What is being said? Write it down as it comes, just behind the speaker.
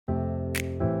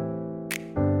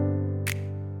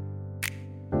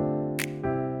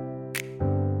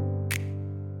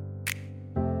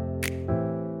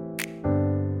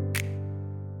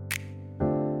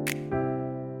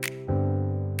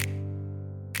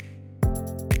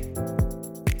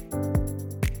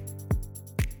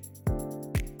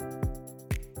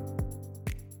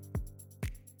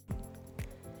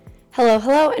Hello,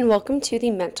 hello, and welcome to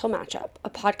the Mental Matchup, a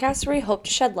podcast where we hope to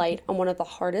shed light on one of the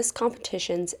hardest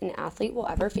competitions an athlete will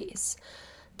ever face,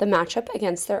 the matchup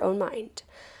against their own mind.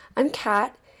 I'm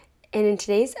Kat, and in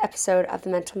today's episode of the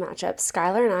Mental Matchup,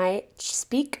 Skylar and I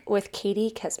speak with Katie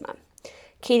Kuzma.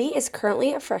 Katie is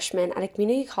currently a freshman at a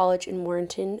community college in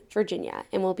Warrenton, Virginia,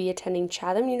 and will be attending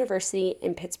Chatham University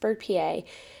in Pittsburgh, PA,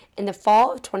 in the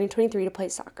fall of 2023 to play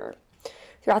soccer.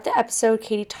 Throughout the episode,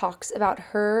 Katie talks about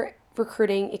her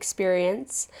recruiting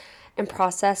experience and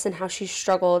process and how she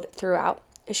struggled throughout.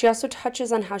 She also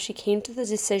touches on how she came to the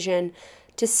decision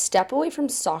to step away from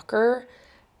soccer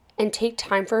and take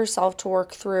time for herself to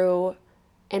work through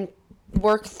kind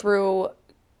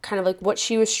of like what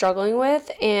she was struggling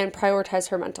with and prioritize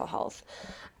her mental health.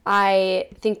 I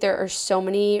think there are so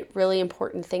many really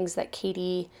important things that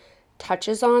Katie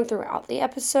touches on throughout the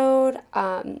episode.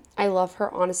 I love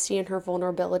her honesty and her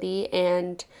vulnerability,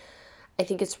 and I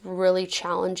think it's really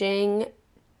challenging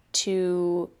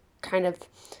to kind of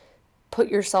put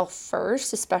yourself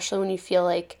first, especially when you feel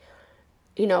like,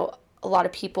 a lot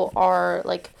of people are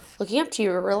like looking up to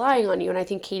you or relying on you. And I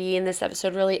think Katie in this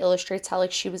episode really illustrates how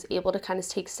like she was able to kind of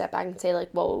take a step back and say like,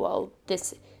 whoa,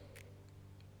 this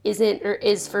isn't or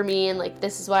is for me, and like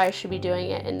this is why I should be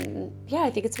doing it. And yeah, I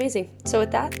think it's amazing. So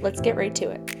with that, let's get right to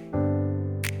it.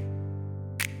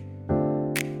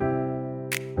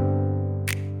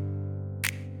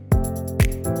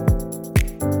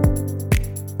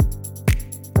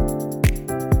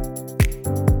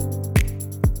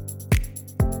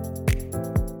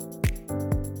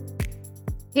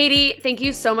 Katie, thank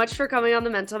you so much for coming on the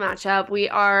Mental Matchup. We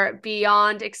are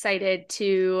beyond excited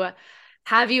to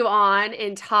have you on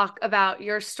and talk about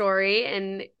your story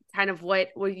and kind of what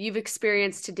you've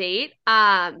experienced to date.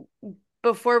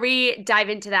 Before we dive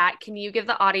into that, can you give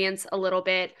the audience a little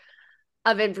bit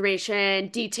of information,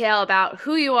 detail about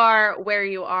who you are, where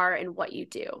you are, and what you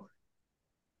do?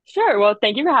 Sure. Well,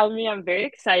 thank you for having me. I'm very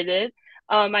excited.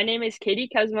 My name is Katie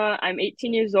Kuzma. I'm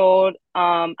 18 years old.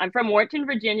 I'm from Warrenton,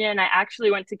 Virginia, and I actually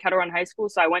went to Kettle Run High School,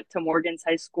 so I went to Morgan's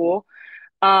High School.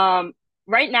 Um,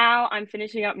 right now, I'm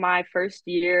finishing up my first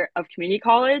year of community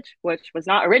college, which was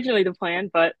not originally the plan,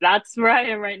 but that's where I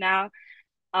am right now.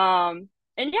 And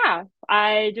yeah,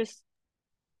 I just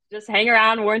hang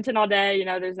around Warrenton all day.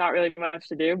 There's not really much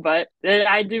to do, but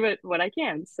I do what I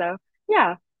can. So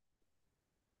yeah.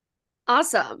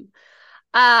 Awesome.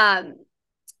 Um,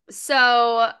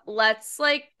 so let's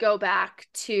like go back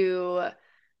to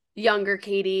younger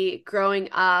Katie growing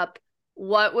up.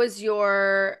 What was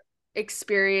your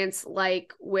experience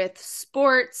like with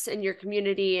sports in your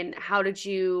community, and how did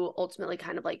you ultimately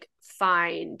kind of like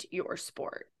find your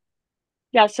sport?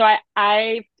 Yeah, so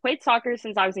I played soccer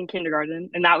since I was in kindergarten,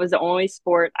 and that was the only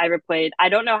sport I ever played. I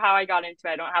don't know how I got into it.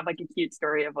 I don't have like a cute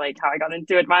story of like how I got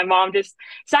into it. My mom just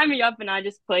signed me up, and I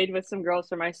just played with some girls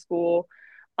from my school.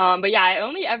 But yeah, I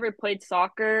only ever played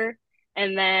soccer,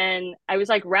 and then I was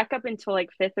like rec up until like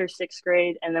fifth or sixth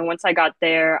grade, and then once I got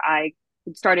there, I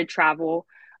started travel.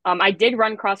 I did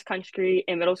run cross country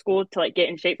in middle school to like get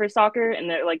in shape for soccer, and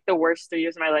they're like the worst 3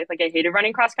 years of my life. Like I hated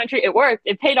running cross country. It worked,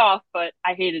 it paid off, but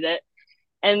I hated it.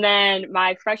 And then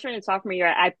my freshman and sophomore year,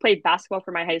 I played basketball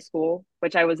for my high school,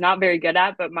 which I was not very good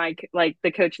at. But my like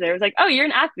the coach there was like, "Oh, you're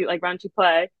an athlete. Like, why don't you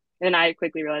play?" And then I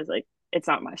quickly realized like it's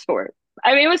not my sport.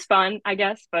 I mean, it was fun, I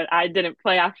guess, but I didn't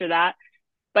play after that.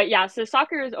 But yeah, so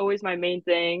soccer is always my main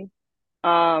thing.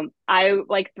 I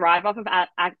like thrive off of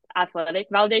athletic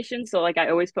validation, so like I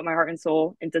always put my heart and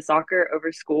soul into soccer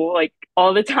over school, like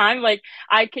all the time. Like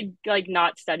I could like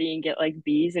not study and get like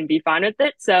B's and be fine with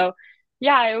it. So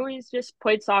yeah, I always just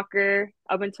played soccer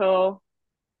up until,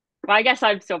 well, I guess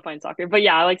I'm still playing soccer, but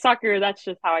yeah, like soccer, that's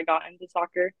just how I got into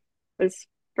soccer. It was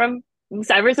from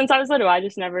ever since I was little, I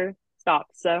just never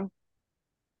stopped. So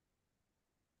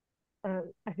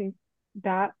I think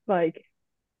that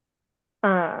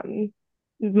um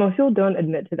most people don't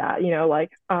admit to that,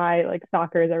 like I like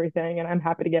soccer is everything and I'm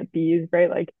happy to get B's, right?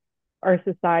 Like our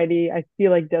society, I feel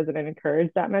like doesn't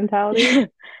encourage that mentality.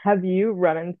 Do you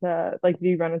run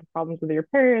into problems with your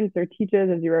parents or teachers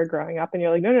as you were growing up and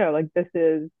you're like, no, like this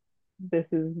is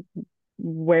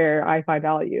where I find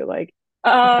value. Like, is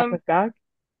that um pushback?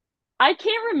 I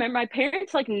can't remember. My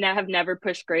parents like have never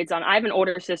pushed grades on. I have an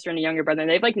older sister and a younger brother,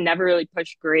 and they've like never really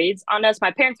pushed grades on us.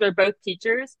 My parents were both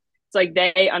teachers, so like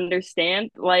they understand.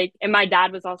 Like, and my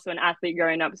dad was also an athlete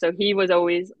growing up, so he was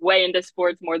always way into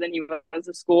sports more than he was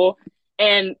to school.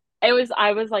 And I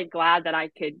was like glad that I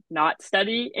could not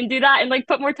study and do that and like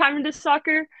put more time into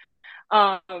soccer.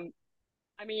 Um,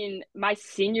 I mean, my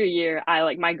senior year, I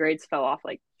like my grades fell off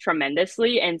like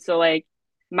tremendously. And so like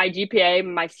my GPA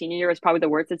my senior year was probably the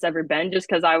worst it's ever been just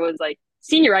because I was like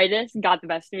senioritis got the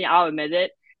best of me. I'll admit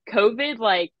it. COVID,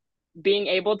 like being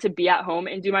able to be at home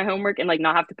and do my homework and like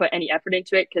not have to put any effort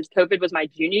into it because COVID was my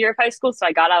junior year of high school. So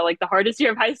I got out like the hardest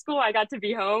year of high school. I got to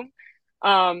be home.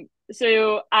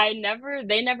 So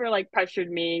they never like pressured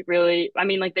me really. I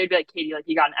mean, like they'd be like, Katie, like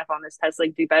you got an F on this test,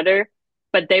 like do better.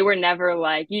 But they were never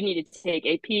like, you need to take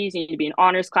APs, you need to be in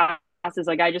honors classes.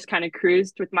 Like I just kind of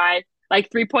cruised with my like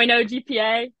 3.0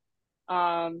 GPA.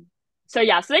 Um, so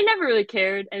yeah, so they never really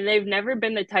cared, and they've never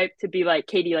been the type to be like,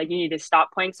 Katie, like you need to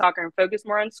stop playing soccer and focus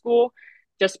more on school,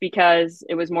 just because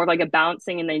it was more like a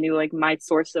balancing, and they knew like my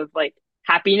source of like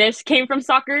happiness came from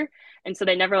soccer, and so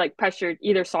they never like pressured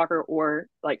either soccer or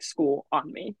like school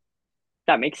on me.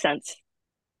 That makes sense.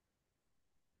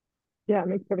 Yeah, it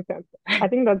makes perfect sense. I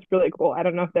think that's really cool. I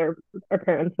don't know if there are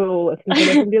parents who will listen to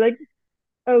this and be like,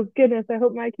 oh goodness, I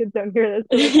hope my kids don't hear this.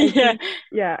 But like I Yeah, think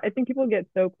yeah, I think people get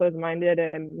so close-minded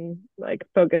and like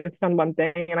focused on one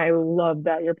thing. And I love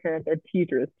that your parents are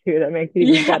teachers too. That makes it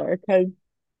even yeah, better because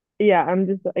yeah, I'm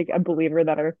just like a believer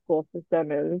that our school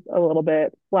system is a little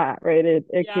bit flat, right? It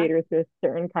yeah, caters to a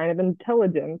certain kind of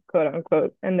intelligence, quote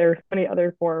unquote. And there's so many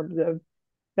other forms of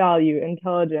value,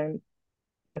 intelligence in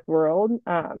this world.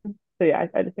 So yeah,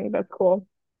 I just think that's cool.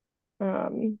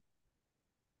 Um,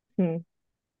 hmm,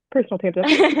 personal tangent.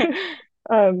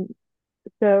 Um,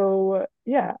 so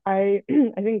yeah, I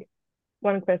I think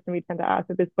one question we tend to ask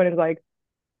at this point is like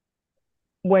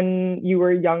when you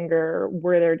were younger,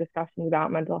 were there discussions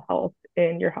about mental health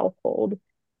in your household?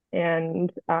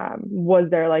 And was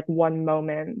there like one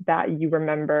moment that you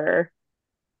remember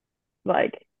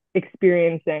like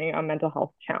experiencing a mental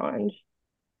health challenge?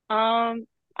 Um,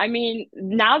 I mean,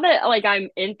 now that like I'm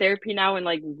in therapy now and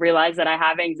like realize that I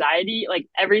have anxiety, like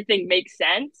everything makes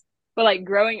sense. But like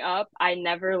growing up, I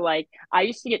never like I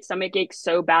used to get stomach aches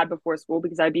so bad before school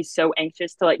because I'd be so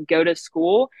anxious to like go to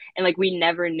school and like we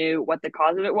never knew what the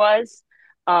cause of it was.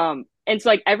 And so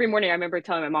like every morning I remember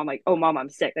telling my mom like, "Oh, mom, I'm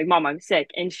sick." Like, "Mom, I'm sick."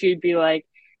 And she'd be like,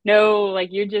 no, like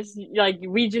you're just like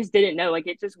we just didn't know. Like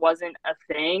it just wasn't a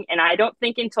thing. And I don't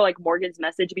think until like Morgan's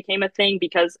message became a thing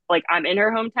because like I'm in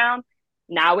her hometown.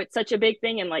 Now it's such a big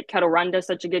thing and like Kettle Run does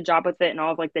such a good job with it and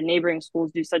all of like the neighboring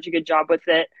schools do such a good job with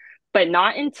it. But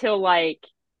not until like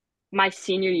my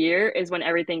senior year is when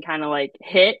everything kind of like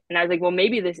hit and I was like, well,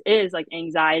 maybe this is like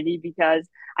anxiety because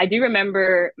I do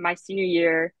remember my senior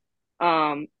year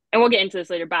and we'll get into this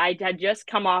later, but I had just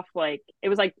come off like it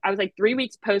was like I was like 3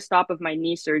 weeks post-op of my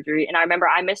knee surgery and I remember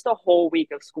I missed a whole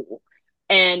week of school.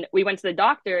 And we went to the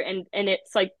doctor and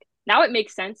it's like now it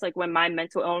makes sense like when my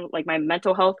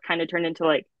mental health kind of turned into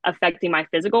like affecting my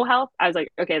physical health. I was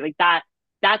like, okay, like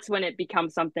that's when it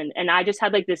becomes something. And I just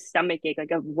had like this stomach ache,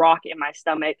 like a rock in my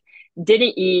stomach,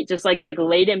 didn't eat, just like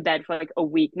laid in bed for like a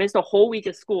week, missed a whole week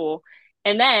of school.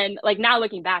 And then like now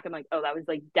looking back, I'm like, oh, that was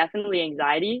like definitely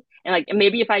anxiety. And like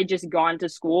maybe if I had just gone to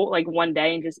school like one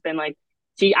day and just been like,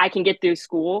 gee, I can get through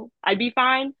school, I'd be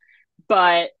fine.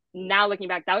 But now looking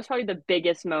back, that was probably the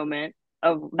biggest moment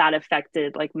of that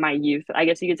affected like my youth. I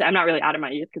guess you could say I'm not really out of my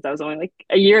youth because that was only like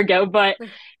a year ago. But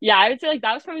yeah, I would say like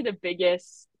that was probably the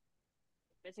biggest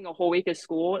missing a whole week of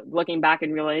school, looking back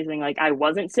and realizing like I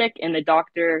wasn't sick and the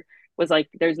doctor was like,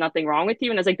 there's nothing wrong with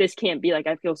you. And I was like, this can't be like,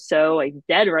 I feel so like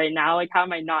dead right now. Like, how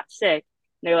am I not sick?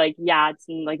 And they're like, yeah, it's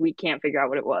like, we can't figure out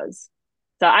what it was.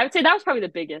 So I would say that was probably the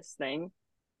biggest thing.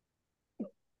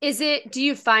 Do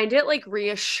you find it like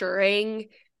reassuring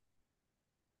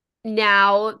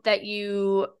now that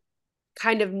you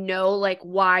kind of know like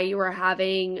why you were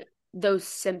having those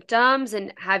symptoms,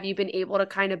 and have you been able to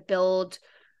kind of build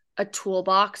a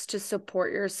toolbox to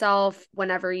support yourself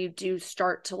whenever you do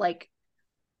start to like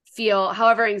feel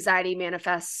however anxiety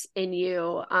manifests in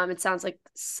you? It sounds like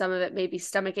some of it may be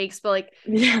stomach aches, but like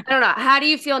Yeah. I don't know, how do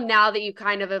you feel now that you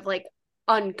kind of have like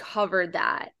uncovered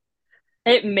that?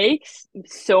 It makes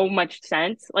so much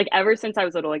sense. Like ever since I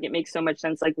was little, like it makes so much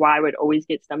sense like why I would always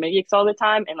get stomach aches all the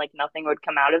time and like nothing would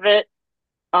come out of it.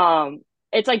 Um,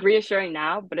 it's like reassuring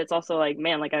now, but it's also like,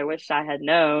 man, like I wish I had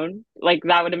known. Like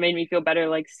that would have made me feel better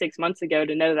like 6 months ago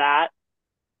to know that.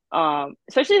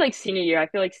 Especially like senior year. I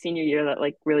feel like senior year that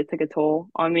like really took a toll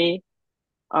on me.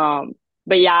 Um,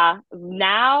 but yeah,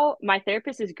 now my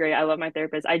therapist is great. I love my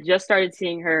therapist. I just started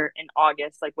seeing her in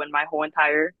August, like when my whole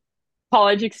entire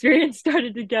college experience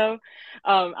started to go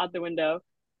out the window.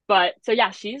 But so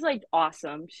yeah, she's like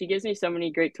awesome. She gives me so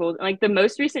many great tools. And like the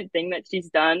most recent thing that she's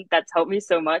done that's helped me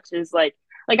so much is like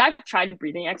I've tried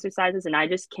breathing exercises and I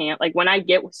just can't. Like when I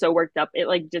get so worked up, it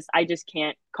like just I just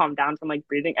can't calm down from like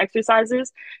breathing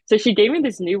exercises. So she gave me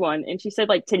this new one and she said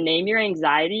like to name your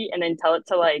anxiety and then tell it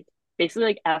to like basically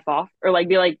like F off or like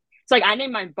be like So like I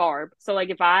name mine Barb. So like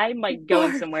if I'm like going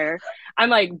Barb. somewhere, I'm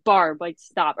like Barb, like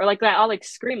stop, or like I'll like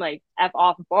scream like F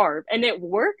off Barb, and it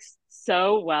works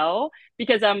so well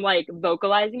because I'm like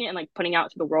vocalizing it and like putting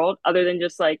out to the world. Other than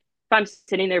just like if I'm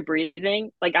sitting there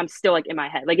breathing, like I'm still like in my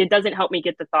head. Like it doesn't help me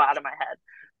get the thought out of my head.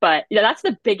 But yeah, that's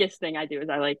the biggest thing I do is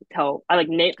I like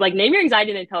name your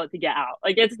anxiety and then tell it to get out.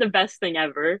 Like it's the best thing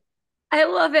ever. I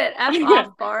love it. F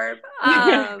off, Barb.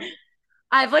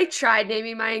 I've like tried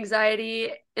naming my anxiety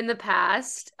in the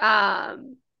past.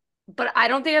 But I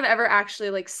don't think I've ever actually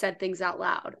like said things out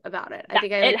loud about it. I Yeah,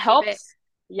 think I it like keep it. helps.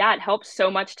 Yeah, it helps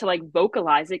so much to like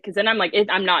vocalize it because then I'm like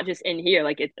I'm not just in here,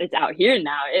 like it's out here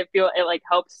now. It like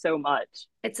helps so much.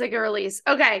 It's like a release.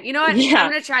 Okay, you know what? I'm Yeah.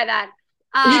 gonna try that.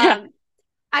 Yeah.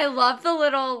 I love the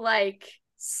little like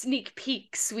sneak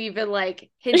peeks we've been like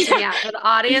hinting Yeah. at for the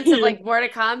audience of like more to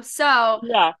come. So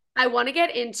Yeah. I want to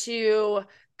get into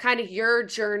kind of your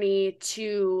journey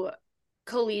to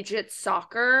collegiate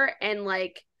soccer and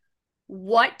like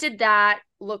what did that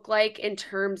look like in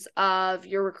terms of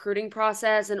your recruiting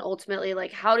process and ultimately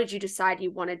like how did you decide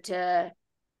you wanted to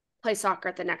play soccer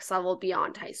at the next level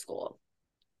beyond high school?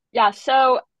 Yeah,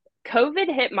 so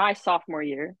COVID hit my sophomore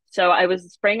year. So I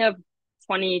was spring of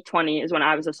 2020 is when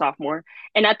I was a sophomore.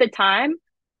 And at the time,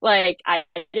 like I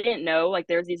didn't know like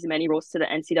there's these many rules to the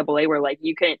NCAA where like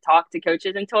you couldn't talk to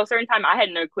coaches until a certain time. I had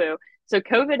no clue. So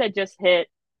COVID had just hit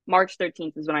March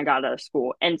 13th is when I got out of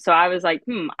school. And so I was like,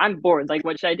 I'm bored. Like,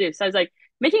 what should I do? So I was like,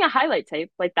 making a highlight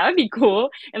tape, like that would be cool.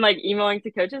 And like emailing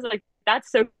to coaches, like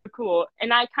that's so cool.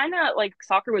 And I kind of like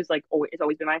soccer was like always it's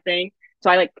always been my thing.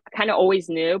 So I like kind of always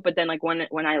knew, but then like when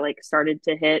I like started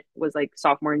to hit was like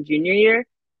sophomore and junior year.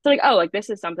 So like, oh, like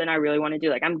this is something I really want to do.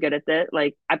 Like I'm good at it.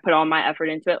 Like I put all my effort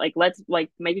into it. Like let's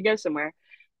like make it go somewhere.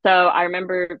 So I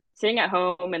remember sitting at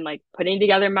home and like putting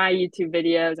together my YouTube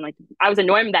videos and like I was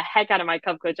annoying the heck out of my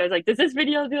cup coach. I was like, does this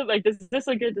video do like does this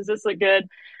look good? Does this look good?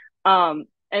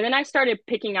 And then I started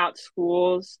picking out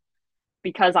schools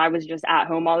because I was just at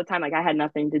home all the time. Like I had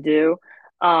nothing to do.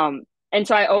 Um, and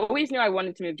so I always knew I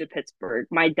wanted to move to Pittsburgh.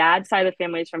 My dad's side of the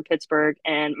family is from Pittsburgh,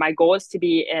 and my goal is to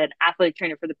be an athletic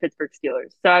trainer for the Pittsburgh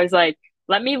Steelers. So I was like,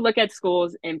 let me look at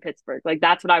schools in Pittsburgh. Like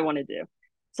that's what I want to do.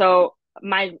 So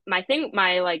my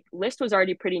like list was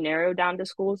already pretty narrow down to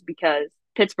schools because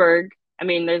Pittsburgh. I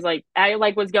mean, there's like I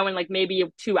like was going like maybe a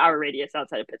 2 hour radius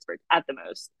outside of Pittsburgh at the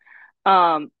most.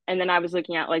 And then I was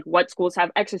looking at like what schools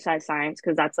have exercise science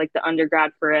because that's like the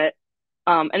undergrad for it.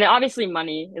 And then obviously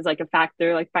money is like a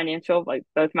factor, like financial. Like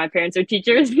both my parents are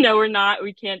teachers. No, we're not.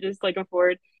 We can't just like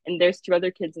afford. And there's two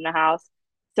other kids in the house,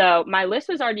 so my list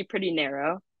was already pretty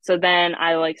narrow. So then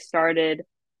I like started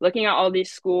looking at all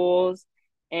these schools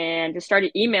and just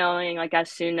started emailing like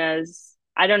as soon as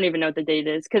I don't even know what the date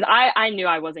is because I knew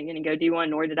I wasn't going to go D1,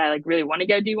 nor did I like really want to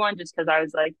go D1 just because I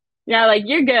was like yeah, like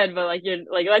you're good, but like you're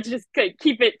like let's just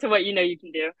keep it to what you know you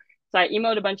can do. So I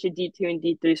emailed a bunch of D2 and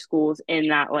D3 schools in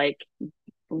that like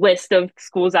list of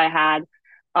schools I had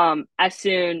as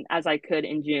soon as I could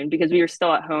in June because we were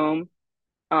still at home.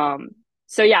 Um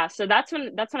so yeah, so that's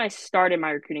when I started my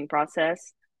recruiting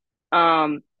process.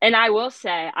 And I will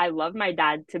say I love my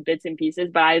dad to bits and pieces,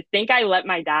 but I think I let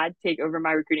my dad take over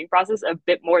my recruiting process a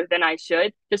bit more than I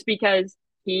should, just because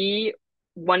he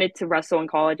wanted to wrestle in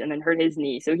college and then hurt his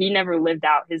knee. So he never lived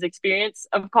out his experience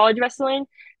of college wrestling.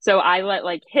 So I let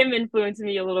like him influence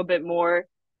me a little bit more,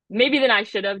 maybe than I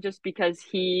should have, just because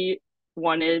he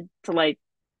wanted to like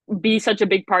be such a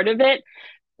big part of it.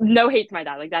 No hate to my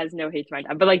dad, like that is no hate to my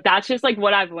dad, but like that's just like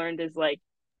what I've learned is like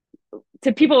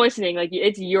to people listening, like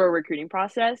it's your recruiting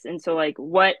process. And so like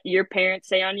what your parents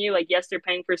say on you, like yes, they're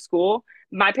paying for school.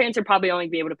 My parents are probably only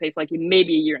be able to pay for like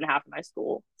maybe a year and a half of my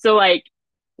school. So like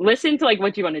listen to like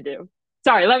what you want to do.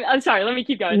 I'm sorry, let me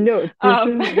keep going. No,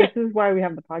 Um this is why we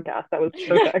have the podcast. That was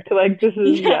perfect. Like this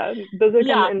is yeah, yeah, those are kind of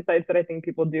yeah. the insights that I think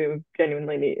people do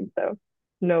genuinely need. So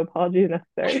no apologies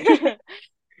necessary.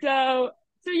 so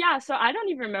yeah, so I don't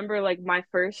even remember like my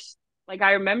first like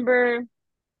I remember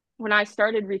when I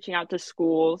started reaching out to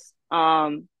schools,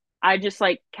 I just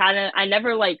like kind of I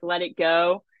never like let it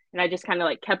go, and I just kind of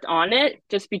like kept on it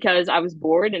just because I was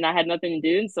bored and I had nothing to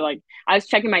do. And so like I was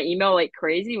checking my email like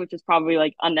crazy, which is probably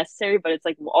like unnecessary, but it's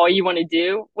like all you want to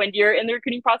do when you're in the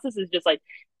recruiting process is just like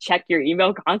check your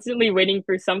email constantly, waiting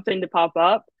for something to pop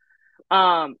up.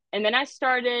 And then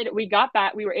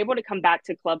we were able to come back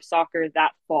to club soccer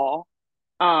that fall.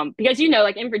 Because you know,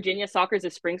 like in Virginia, soccer is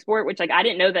a spring sport, which like I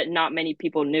didn't know that not many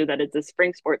people knew that it's a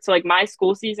spring sport. So like my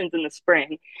school season's in the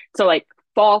spring. So like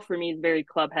fall for me is very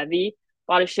club heavy.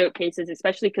 A lot of showcases,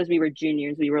 especially because we were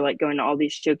juniors. We were like going to all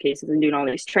these showcases and doing all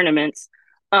these tournaments.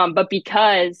 But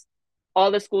because all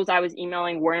the schools I was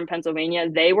emailing were in Pennsylvania,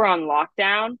 they were on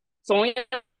lockdown. So only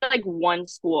like one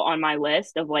school on my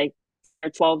list of like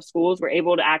 12 schools were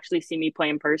able to actually see me play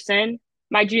in person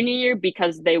my junior year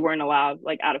because they weren't allowed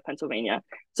like out of Pennsylvania.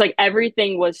 So like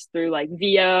everything was through like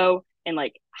VO and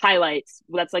like highlights.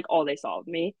 That's like all they saw of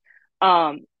me.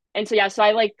 Um and so yeah, so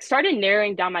I like started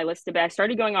narrowing down my list a bit. I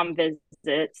started going on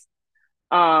visits.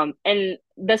 And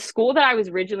the school that I was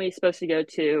originally supposed to go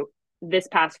to this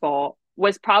past fall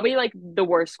was probably like the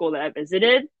worst school that I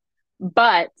visited.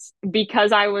 But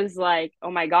because I was like,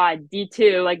 oh my God,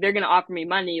 D2, like they're gonna offer me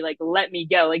money, like let me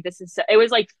go. Like this is so, it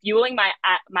was like fueling my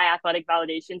athletic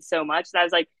validation so much that I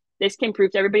was like, this can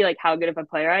prove to everybody like how good of a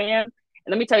player I am.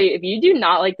 And let me tell you, if you do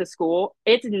not like the school,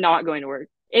 it's not going to work.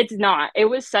 It's not. It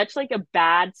was such like a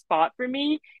bad spot for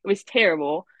me. It was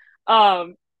terrible.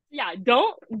 Yeah,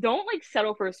 don't like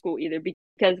settle for a school either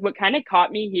because what kind of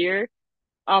caught me here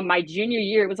my junior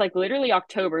year, it was like literally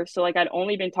October. So like I'd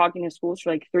only been talking to schools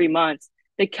for like 3 months.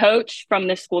 The coach from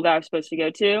this school that I was supposed to go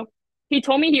to, he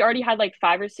told me he already had like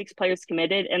 5 or 6 players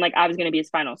committed and like I was gonna be his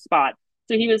final spot.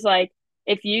 So he was like,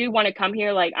 if you want to come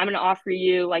here, like I'm gonna offer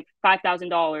you like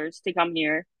 $5,000 to come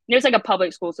here. And it was like a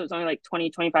public school, so it was only like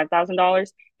 $25,000.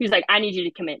 He was like, I need you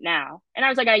to commit now. And I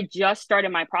was like, I just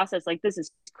started my process. Like, this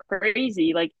is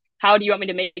crazy. Like, how do you want me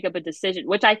to make up a decision?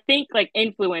 Which I think like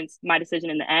influenced my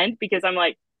decision in the end because I'm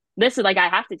like, this is like I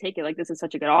have to take it. Like this is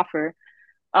such a good offer.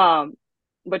 Um,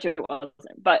 which it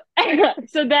wasn't. But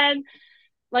so then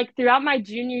like throughout my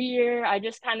junior year, I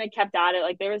just kind of kept at it.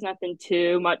 Like there was nothing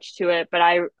too much to it. But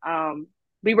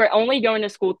we were only going to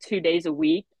school 2 days a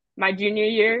week my junior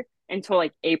year until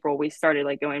like April. We started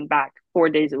like going back 4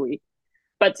 days a week.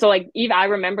 But so like even I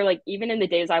remember like even in the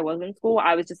days I was in school,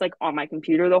 I was just like on my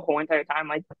computer the whole entire time,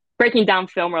 like breaking down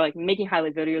film or like making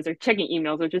highlight videos or checking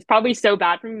emails, which is probably so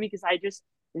bad for me because I just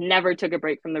never took a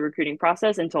break from the recruiting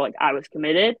process until like I was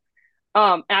committed.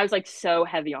 And I was like so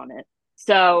heavy on it.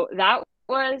 So that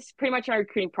was pretty much my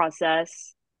recruiting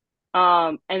process.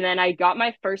 And then I got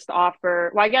my first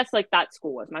offer. Well, I guess like that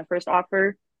school was my first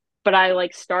offer, but I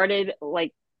like started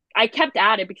like I kept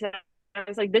at it because I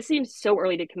was like, this seems so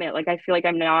early to commit. Like I feel like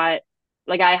I'm not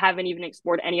like I haven't even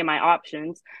explored any of my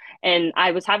options. And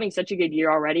I was having such a good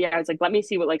year already. I was like, let me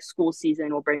see what like school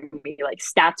season will bring me like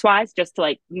stats wise, just to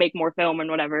like make more film and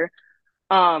whatever.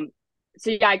 Um,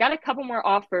 so yeah, I got a couple more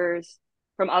offers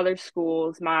from other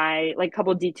schools, my like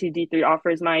couple D2, D3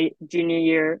 offers my junior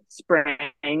year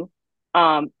spring.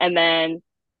 And then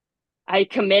I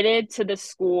committed to the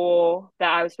school that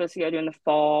I was supposed to go to in the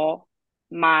fall,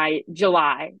 my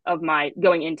July of my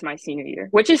going into my senior year,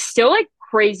 which is still like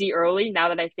crazy early now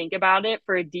that I think about it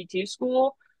for a D2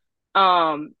 school.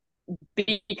 Um,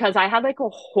 because I had like a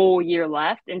whole year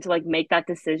left and to like make that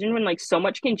decision when like so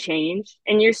much can change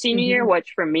in your senior year, Mm-hmm.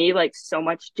 which for me, like so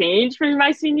much changed for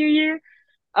my senior year.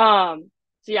 So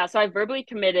yeah, so I verbally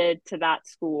committed to that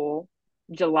school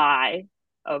July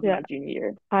of Yeah. my junior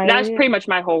year. And that was I pretty much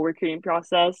my whole recruiting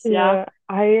process. Yeah.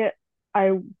 yeah,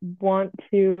 I want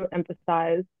to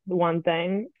emphasize the one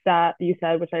thing that you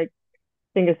said, which I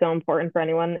think is so important for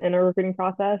anyone in a recruiting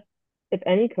process. If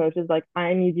any coach is like,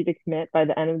 I need you to commit by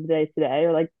the end of the day today,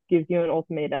 or like gives you an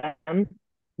ultimatum,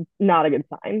 not a good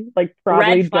sign. Like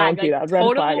probably Red flag, don't do like that. Red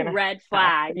flag total and a red half.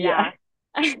 flag. Yeah.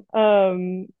 Yeah.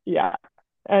 Yeah.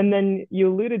 And then you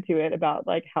alluded to it about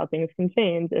like how things can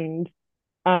change and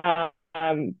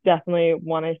definitely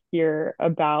want to hear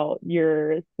about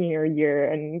your senior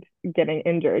year and getting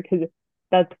injured because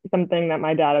that's something that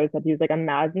my dad always said. He was like,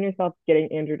 imagine yourself getting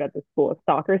injured at the school. If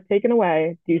soccer's taken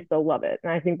away, do you still love it?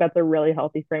 And I think that's a really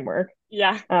healthy framework.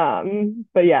 Yeah.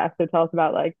 But yeah, so tell us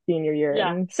about like senior year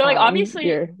Yeah. and So like obviously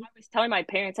your I was telling my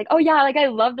parents like, "Oh yeah, like I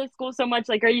love this school so much."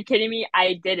 Like, are you kidding me?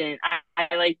 I didn't.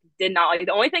 I like did not like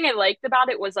the only thing I liked about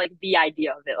it was like the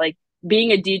idea of it. Like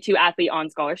being a D2 athlete on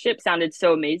scholarship sounded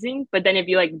so amazing, but then if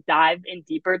you like dive in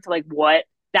deeper to like what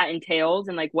that entails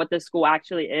and like what the school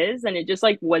actually is, then it just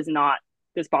like was not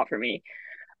the spot for me.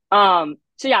 So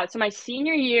yeah, so my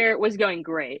senior year was going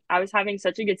great. I was having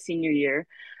such a good senior year.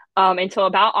 Until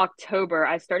about October,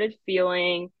 I started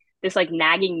feeling this like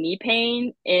nagging knee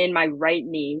pain in my right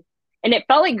knee. And it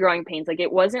felt like growing pains. Like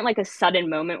it wasn't like a sudden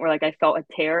moment where like I felt a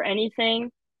tear or anything.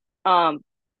 Um,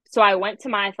 so I went to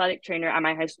my athletic trainer at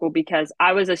my high school because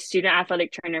I was a student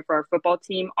athletic trainer for our football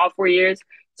team all 4 years.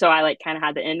 So I like kind of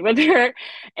had to end with her.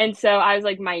 And so I was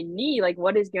like, my knee, like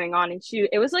what is going on? And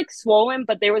it was like swollen,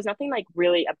 but there was nothing like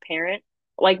really apparent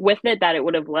like with it that it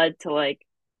would have led to like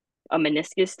a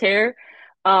meniscus tear.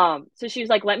 So she was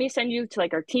like, let me send you to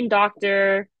like our team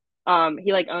doctor.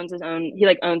 He like owns his own, he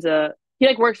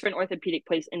like works for an orthopedic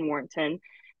place in Warrenton.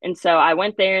 And so I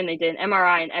went there and they did an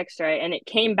MRI and x-ray and it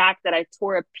came back that I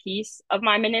tore a piece of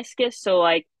my meniscus. So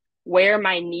like where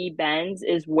my knee bends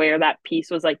is where that piece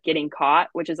was like getting caught,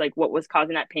 which is like what was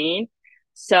causing that pain.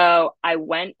 So I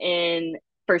went in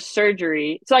for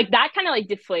surgery. So like that kind of like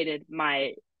deflated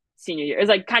my senior year. It was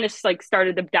like kind of like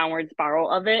started the downward spiral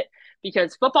of it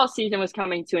because football season was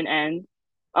coming to an end.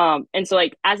 And so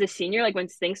like as a senior, like when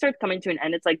things start coming to an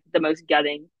end, it's like the most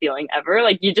gutting feeling ever.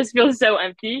 Like you just feel so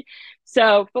empty.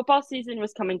 So football season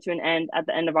was coming to an end at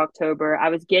the end of October. I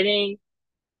was getting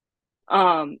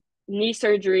um knee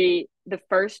surgery the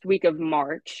first week of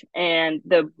March, and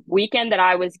the weekend that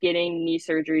I was getting knee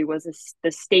surgery was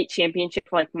the state championship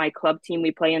for like my club team.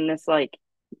 We play in this like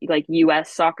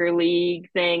US soccer league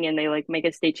thing, and they like make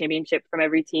a state championship from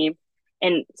every team.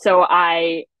 And so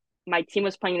I my team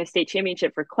was playing in the state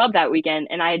championship for club that weekend,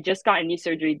 and I had just gotten knee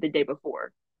surgery the day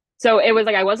before. So it was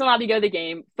like I wasn't allowed to go to the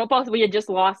game. Football, we had just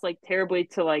lost like terribly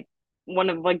to like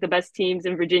one of like the best teams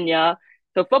in Virginia.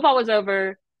 So football was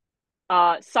over.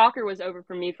 Soccer was over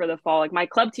for me for the fall. Like my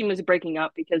club team was breaking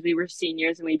up because we were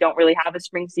seniors and we don't really have a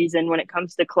spring season when it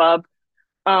comes to club.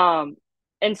 Um,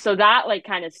 and so that like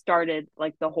kind of started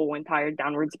like the whole entire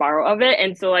downward spiral of it.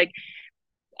 And so like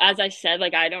as I said,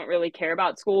 like I don't really care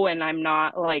about school, and I'm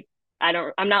not like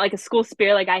a school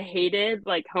spirit. Like I hated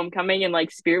like homecoming and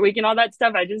like spirit week and all that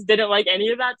stuff. I just didn't like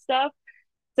any of that stuff.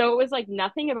 So it was like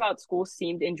nothing about school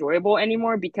seemed enjoyable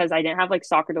anymore because I didn't have like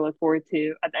soccer to look forward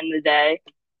to at the end of the day.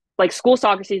 Like school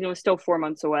soccer season was still 4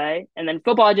 months away, and then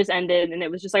football just ended, and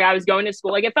it was just like I was going to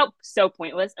school. Like it felt so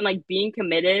pointless, and like being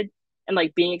committed and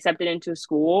like being accepted into a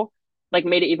school like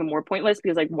made it even more pointless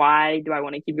because like why do I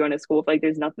want to keep going to school if like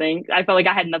there's nothing? I felt like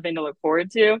I had nothing to look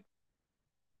forward to.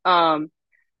 Um,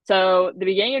 so the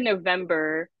beginning of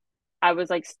November, I was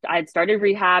like I had started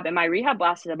rehab, and my rehab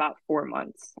lasted about 4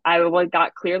 months. I like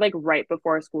got cleared like right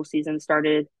before school season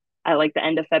started at like the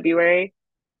end of February.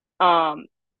 Um,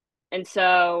 and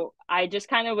so I just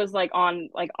kind of was like on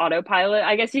like autopilot,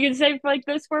 I guess you could say, for like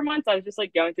those 4 months. I was just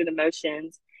like going through the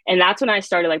motions. And that's when I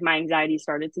started like my anxiety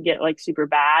started to get like super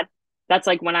bad. That's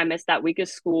like when I missed that week of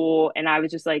school, and I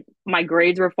was just like my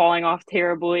grades were falling off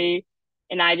terribly.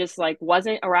 And I just like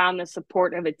wasn't around the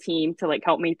support of a team to like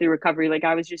help me through recovery. Like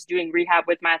I was just doing rehab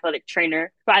with my athletic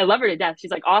trainer. But I love her to death.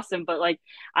 She's like awesome. But like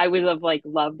I would have like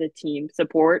loved the team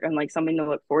support and like something to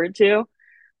look forward to.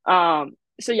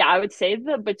 So yeah, I would say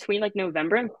that between like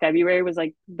November and February was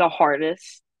like the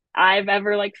hardest I've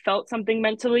ever like felt something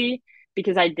mentally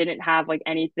because I didn't have like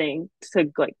anything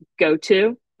to like go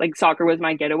to. Like soccer was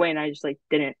my getaway, and I just like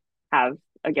didn't have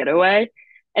a getaway.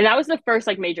 And that was the first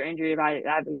like major injury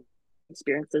I've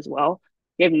experienced as well.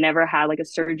 I've never had like a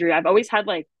surgery. I've always had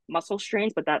like muscle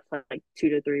strains, but that's like 2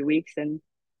 to 3 weeks, and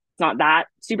it's not that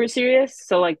super serious.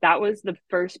 So like that was the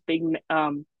first big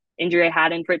injury I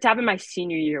had, and for it to happen my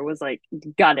senior year was like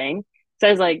gutting. So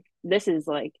I was like, this is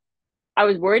like I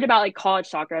was worried about like college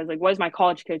soccer. I was like, what is my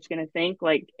college coach gonna think?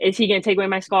 Like, is he gonna take away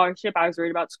my scholarship? I was worried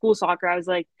about school soccer. I was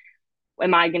like,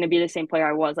 am I gonna be the same player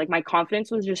I was? Like my confidence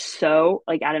was just so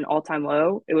like at an all-time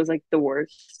low. It was like the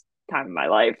worst time of my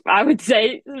life, I would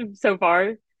say so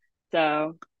far.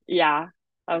 So yeah,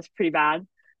 that was pretty bad.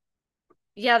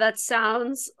 Yeah, that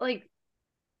sounds like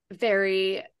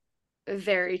very,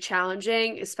 very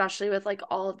challenging, especially with like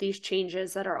all of these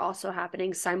changes that are also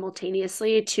happening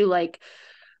simultaneously to like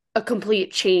a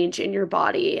complete change in your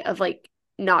body of like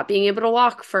not being able to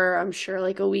walk for, I'm sure,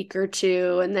 like a week or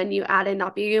two. And then you add in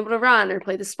not being able to run or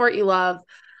play the sport you love.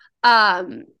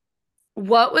 Um,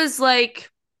 what was like,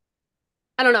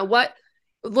 I don't know, what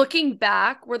looking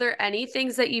back, were there any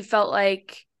things that you felt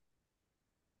like,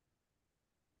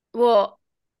 well,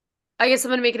 I guess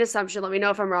I'm gonna make an assumption. Let me know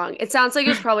if I'm wrong. It sounds like it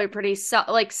was probably pretty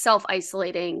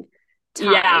self-isolating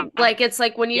Yeah. time. Like it's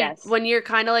like Yes. when you're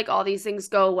kind of like all these things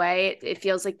go away, it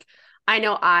feels like I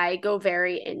know I go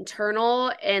very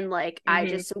internal and like I Mm-hmm.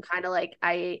 just am kind of like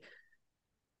I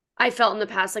felt in the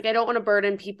past like I don't want to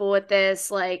burden people with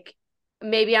this. Like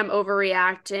maybe I'm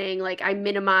overreacting, like I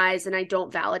minimize and I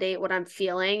don't validate what I'm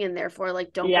feeling and therefore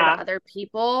like don't go to Yeah. other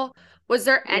people. Was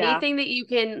there Yeah. anything that you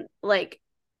can like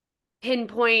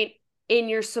pinpoint in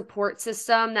your support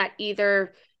system that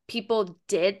either people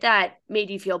did that made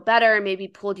you feel better and maybe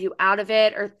pulled you out of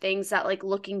it, or things that like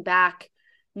looking back,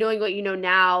 knowing what you know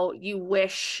now, you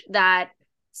wish that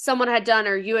someone had done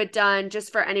or you had done,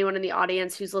 just for anyone in the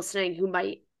audience who's listening who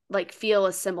might like feel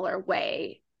a similar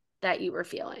way that you were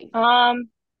feeling? I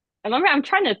remember I'm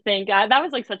trying to think. That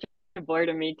was like such a blur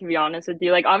to me, to be honest with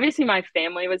you. Like obviously my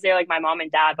family was there, like my mom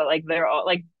and dad, but like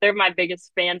they're my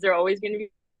biggest fans. They're always going to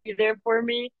be there for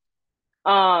me.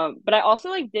 But I also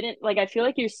like didn't like I feel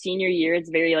like your senior year is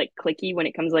very like clicky when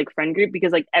it comes to like friend group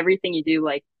because like everything you do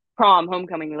like prom,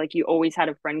 homecoming, like you always had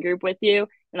a friend group with you.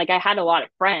 And like I had a lot of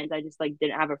friends. I just like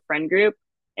didn't have a friend group.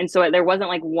 And so there wasn't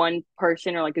like one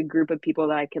person or like a group of people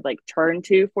that I could like turn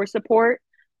to for support.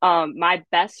 My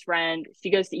best friend, she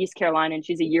goes to East Carolina and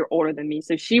she's a year older than me.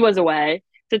 So she was away.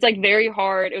 So it's like very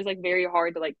hard. It was like very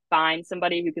hard to like find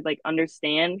somebody who could like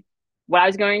understand what I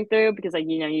was going through because like,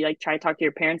 you know, you like try to talk to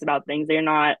your parents about things. They're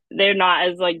not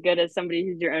as like good as somebody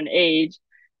who's your own age.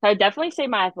 So I definitely say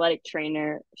my athletic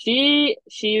trainer. She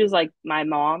was like my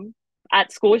mom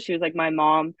at school. She was like my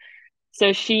mom.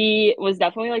 So she was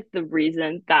definitely like the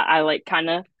reason that I like kind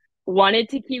of wanted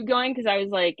to keep going because I was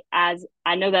like, as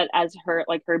I know that as her,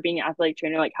 like her being an athletic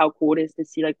trainer, like how cool it is to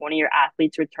see like one of your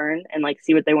athletes return and like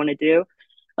see what they want to do,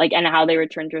 like and how they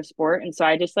return to a sport. And so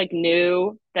I just like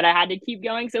knew that I had to keep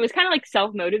going. So it was kind of like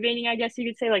self motivating, I guess you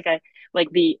could say. Like I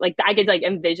could like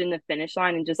envision the finish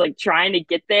line and just like trying to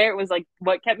get there. It was like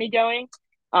what kept me going.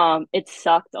 It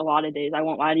sucked a lot of days. I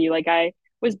won't lie to you. Like I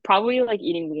was probably like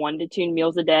eating 1 to 2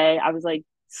 meals a day. I was like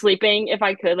sleeping if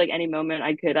I could, like any moment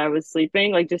I could, I was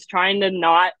sleeping, like just trying to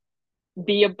not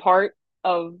be a part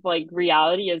of like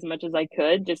reality as much as I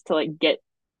could just to like get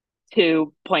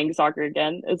to playing soccer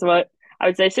again is what I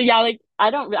would say. So yeah, like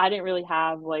I didn't really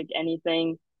have like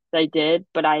anything that I did,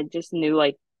 but I just knew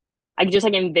like I could just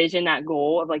like envision that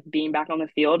goal of like being back on the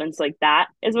field. And so like that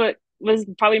is what was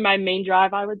probably my main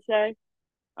drive, I would say,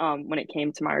 when it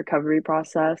came to my recovery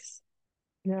process.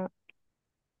 Yeah.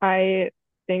 I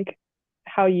think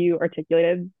how you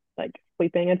articulated like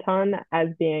sleeping a ton as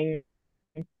being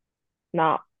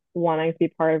not wanting to be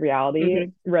part of reality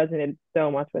Mm-hmm. resonated so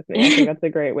much with me. I think that's a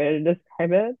great way to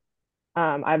describe it.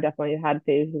 I've definitely had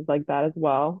phases like that as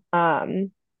well.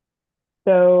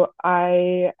 So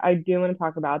I do want to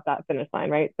talk about that finish line,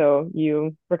 right? So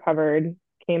you recovered,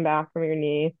 came back from your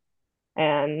knee,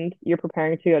 and you're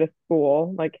preparing to go to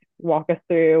school. Like, walk us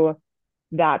through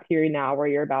that period now where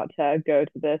you're about to go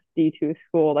to this D2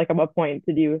 school. Like, at what point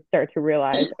did you start to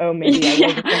realize, oh, maybe I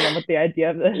was just in love Yeah. with the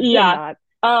idea of this and Yeah.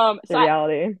 not Um, the so I,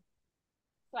 reality?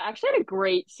 so I actually had a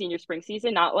great senior spring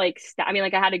season. Not like I mean,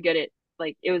 like I had a good at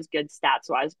like it was good stats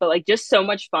wise, but like just so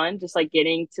much fun, just like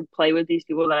getting to play with these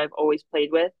people that I've always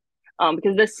played with.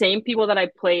 Because the same people that I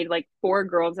played, like four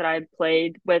girls that I had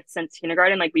played with since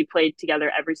kindergarten, like we played together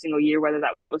every single year, whether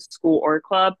that was school or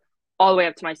club, all the way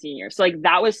up to my senior. So like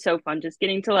that was so fun, just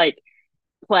getting to like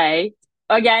play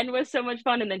again was so much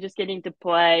fun, and then just getting to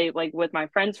play like with my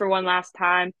friends for one last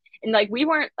time. And like we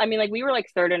weren't, I mean, like we were like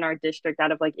third in our district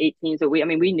out of like 8 teams, but I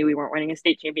mean, we knew we weren't winning a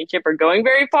state championship or going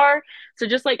very far. So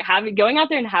just like going out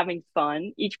there and having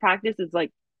fun each practice is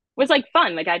like was like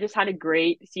fun. Like I just had a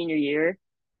great senior year,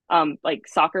 like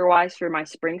soccer wise for my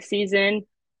spring season.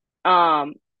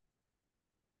 Um,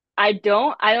 I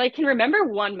like can remember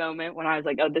one moment when I was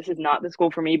like, oh, this is not the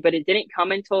school for me, but it didn't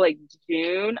come until like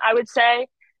June, I would say.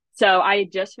 So I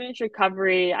just finished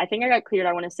recovery. I think I got cleared,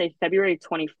 I want to say February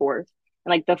 24th.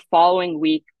 And like the following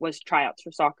week was tryouts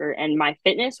for soccer and my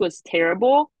fitness was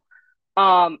terrible.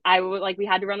 I would like we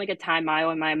had to run like a time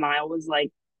mile and my mile was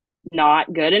like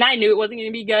not good. And I knew it wasn't going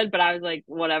to be good, but I was like,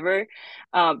 whatever.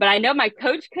 But I know my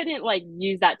coach couldn't like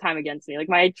use that time against me. Like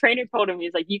my trainer told him,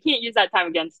 he's like, you can't use that time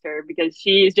against her because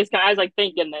she's just kind of, I was like,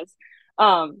 thank goodness.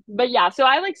 But yeah, so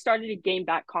I like started to gain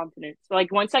back confidence. So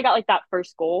like once I got like that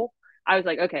first goal, I was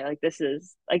like, okay, this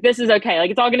is okay.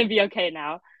 Like it's all going to be okay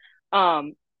now.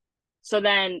 Um, so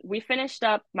then we finished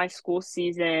up my school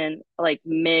season like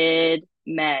mid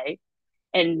May,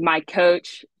 and my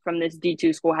coach from this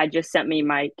D2 school had just sent me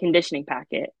my conditioning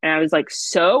packet. And I was like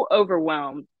so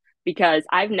overwhelmed because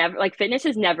I've never, like, fitness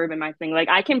has never been my thing. Like,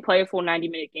 I can play a full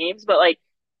 90-minute games, but like,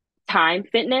 time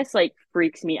fitness like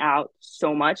freaks me out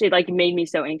so much. It like made me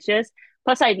so anxious.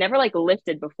 Plus, I'd never like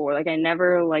lifted before. Like, I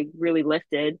never like really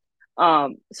lifted. So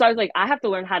I was like, I have to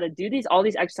learn how to do all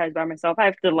these exercises by myself. I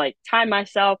have to like time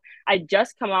myself. I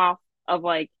just come off of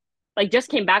like just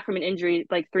came back from an injury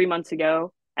like 3 months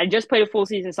ago. I just played a full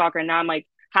season soccer and now I'm like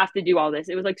have to do all this.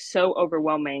 It was like so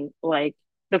overwhelming. Like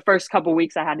the first couple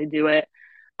weeks I had to do it.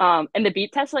 And the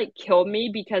beep test like killed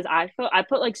me because I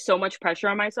put like so much pressure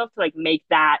on myself to like make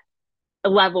that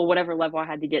level, whatever level I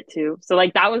had to get to. So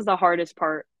like that was the hardest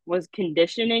part was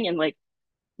conditioning and like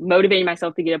motivating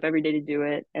myself to get up every day to do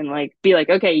it and like be like,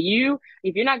 okay,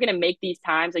 if you're not gonna make these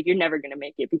times, like you're never gonna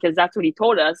make it because that's what he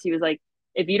told us. He was like,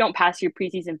 if you don't pass your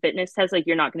preseason fitness test, like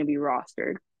you're not gonna be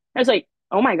rostered. I was like,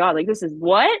 oh my God, like this is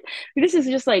what? This is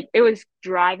just like it was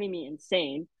driving me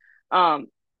insane.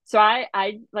 So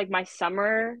I like my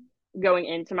summer going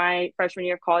into my freshman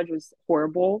year of college was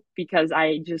horrible because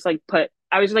I was just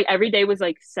like every day was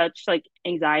like such like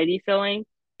anxiety filling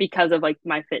because of like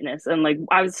my fitness and like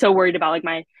I was so worried about like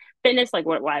my fitness, like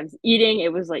what I was eating.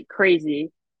 It was like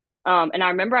crazy. And I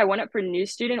remember I went up for new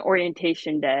student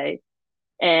orientation day,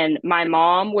 and my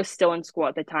mom was still in school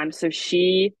at the time, so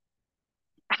she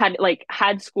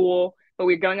had school, but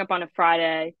we were going up on a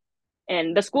Friday,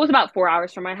 and the school is about 4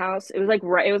 hours from my house. It was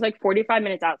like 45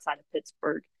 minutes outside of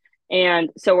Pittsburgh. And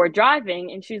so we're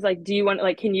driving, and she's like, "Do you want,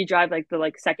 like, can you drive like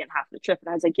the second half of the trip?" And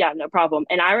I was like, "Yeah, no problem."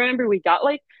 And I remember we got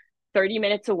like 30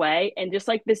 minutes away, and just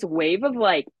like this wave of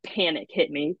like panic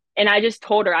hit me. And I just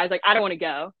told her, I was like, "I don't want to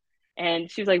go." And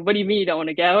she was like, "What do you mean you don't want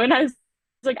to go?" And I was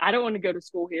like, "I don't want to go to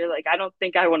school here. Like, I don't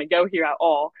think I want to go here at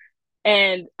all."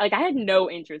 And like I had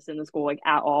no interest in the school like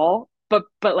at all, but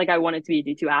like I wanted to be a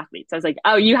D2 athlete. So I was like,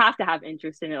 "Oh, you have to have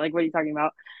interest in it. Like, what are you talking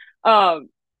about?"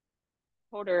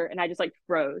 Told her, and I just like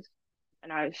froze.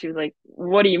 And she was like,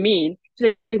 "What do you mean?"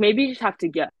 She's like, "Maybe you just have to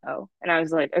go." And I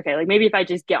was like, "Okay, like maybe if I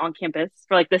just get on campus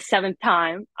for like the seventh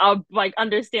time, I'll like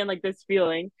understand like this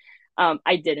feeling."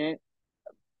 I didn't,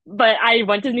 but I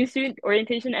went to new student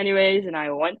orientation anyways, and I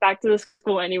went back to the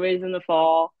school anyways in the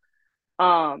fall.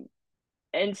 Um,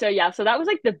 and so yeah, so that was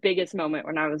like the biggest moment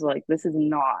when I was like, this is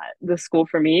not the school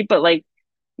for me. But like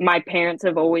my parents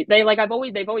have always they've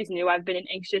always knew I've been an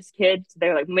anxious kid. So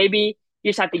they're like, maybe you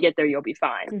just have to get there, you'll be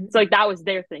fine. So Mhm. like that was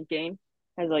their thinking.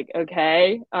 I was like,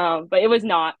 okay. But it was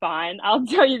not fine. I'll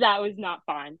tell you that was not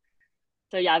fine.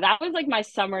 So yeah, that was like my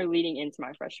summer leading into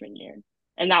my freshman year.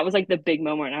 And that was like the big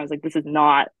moment. And I was like, this is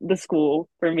not the school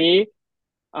for me.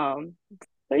 Um,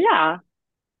 so yeah.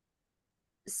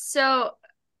 So,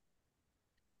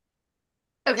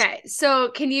 okay. So,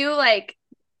 can you like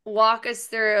walk us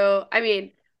through? I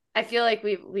mean, I feel like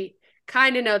we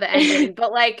kind of know the ending,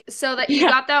 but like so that you Yeah.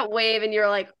 got that wave and you're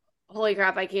like, "Holy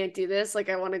crap, I can't do this. Like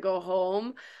I want to go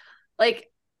home."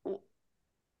 Like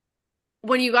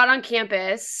when you got on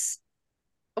campus,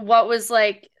 what was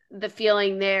like the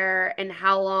feeling there and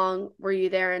how long were you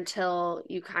there until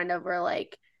you kind of were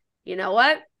like, "You know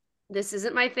what? This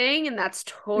isn't my thing and that's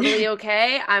totally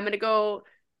okay. I'm going to go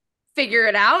figure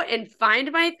it out and find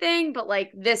my thing, but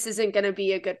like this isn't going to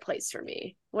be a good place for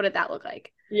me." What did that look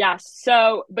like? Yeah,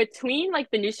 so between like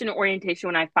the new student orientation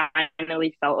when I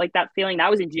finally felt like that feeling,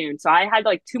 that was in June. So I had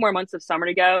like 2 more months of summer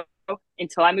to go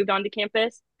until I moved on to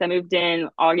campus. I moved in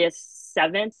August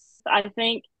 7th, I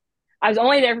think. I was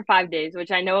only there for 5 days, which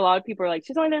I know a lot of people are like,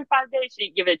 she's only there for 5 days. She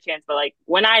didn't give it a chance. But like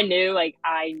when I knew like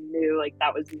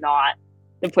that was not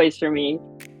the place for me.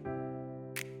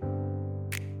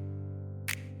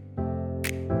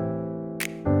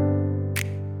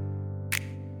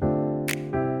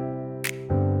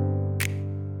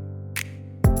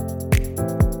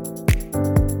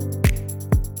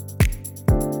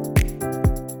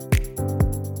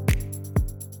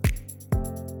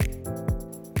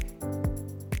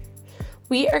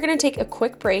 We are going to take a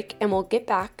quick break and we'll get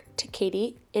back to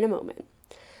Katie in a moment.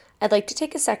 I'd like to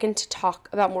take a second to talk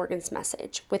about Morgan's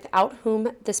Message, without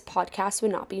whom this podcast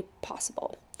would not be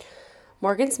possible.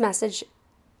 Morgan's Message's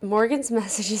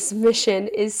mission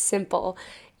is simple: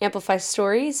 amplify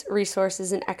stories,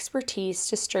 resources, and expertise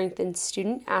to strengthen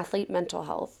student-athlete mental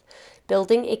health,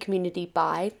 building a community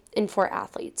by and for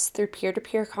athletes through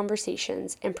peer-to-peer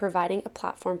conversations and providing a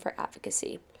platform for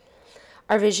advocacy.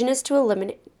 Our vision is to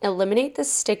eliminate the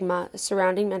stigma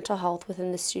surrounding mental health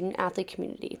within the student-athlete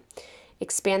community,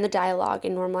 expand the dialogue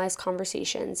and normalize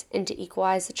conversations, and to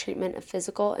equalize the treatment of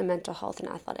physical and mental health in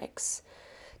athletics.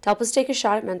 To help us take a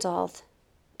shot at mental health,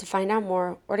 to find out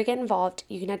more, or to get involved,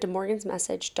 you can head to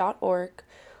morgansmessage.org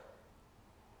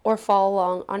or follow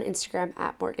along on Instagram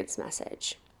at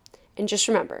morgansmessage. And just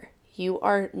remember, you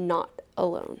are not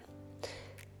alone.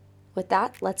 With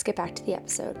that, let's get back to the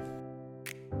episode.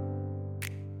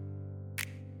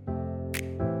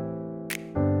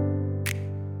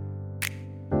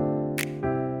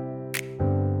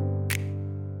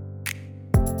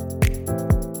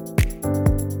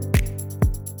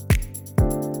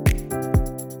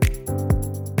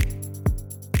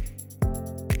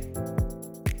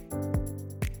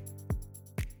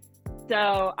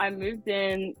 So I moved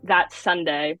in that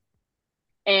Sunday,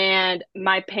 and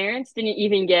my parents didn't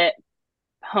even get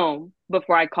home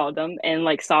before I called them and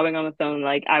like sobbing on the phone,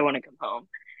 like, I want to come home.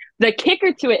 The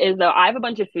kicker to it is though, I have a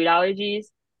bunch of food allergies.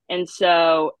 And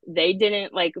so they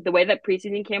didn't like the way that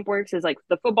preseason camp works is like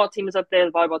the football team is up there,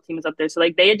 the volleyball team is up there. So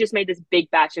like they had just made this big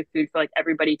batch of food for like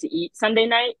everybody to eat Sunday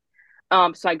night.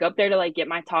 So I go up there to like get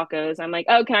my tacos. I'm like,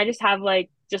 oh, can I just have like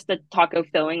just a taco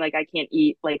filling? Like I can't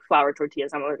eat like flour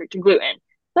tortillas. I'm allergic to gluten.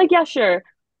 Like, yeah, sure.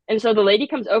 And so the lady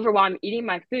comes over while I'm eating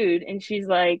my food and she's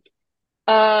like,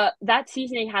 that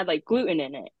seasoning had like gluten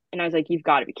in it. And I was like, you've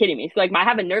got to be kidding me. So like I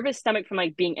have a nervous stomach from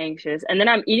like being anxious. And then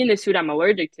I'm eating this food I'm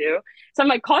allergic to. So I'm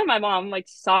like calling my mom, I'm like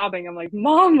sobbing. I'm like,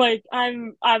 Mom, like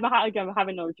I'm having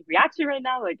an allergic reaction right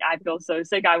now. Like I feel so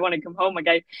sick. I want to come home.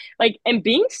 And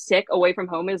being sick away from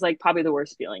home is like probably the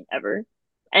worst feeling ever.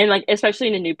 And like especially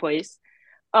in a new place.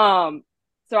 Um,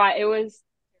 it was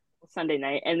Sunday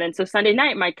night. And then so Sunday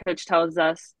night, my coach tells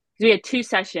us, because we had 2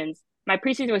 sessions. My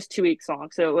preseason was 2 weeks long.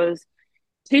 So it was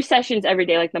 2 sessions every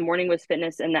day. Like the morning was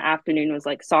fitness and the afternoon was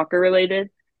like soccer related.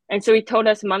 And so he told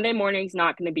us Monday morning's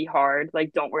not going to be hard.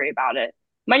 Like, don't worry about it.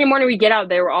 Monday morning, we get out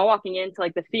there. We're all walking into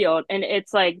like the field, and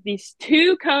it's like these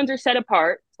two cones are set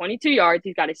apart, 22 yards.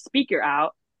 He's got his speaker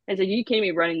out. And so you can't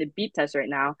be running the beep test right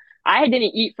now. I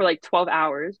didn't eat for like 12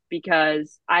 hours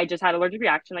because I just had allergic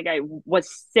reaction. Like I was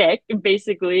sick,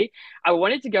 basically. I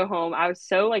wanted to go home. I was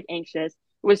so like anxious.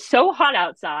 It was so hot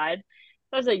outside.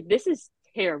 I was like, this is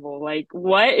terrible. Like,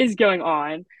 what is going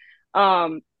on?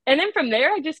 And then from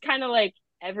there, I just kind of like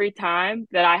every time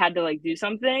that I had to like do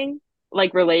something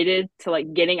like related to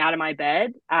like getting out of my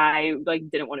bed, I like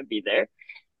didn't want to be there.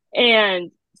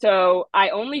 And so I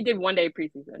only did 1 day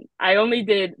preseason. I only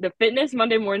did the fitness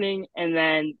Monday morning and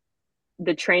then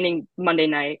the training Monday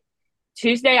night.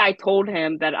 Tuesday, I told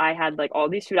him that I had like all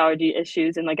these food allergy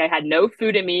issues and like I had no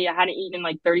food in me. I hadn't eaten in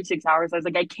like 36 hours. I was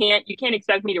like, you can't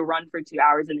expect me to run for 2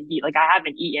 hours in the heat. Like I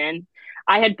haven't eaten.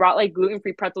 I had brought like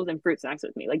gluten-free pretzels and fruit snacks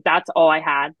with me. Like that's all I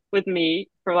had with me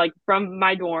for like from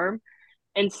my dorm.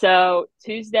 And so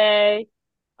Tuesday,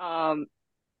 um,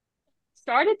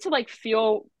 started to like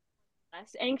feel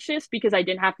less anxious because I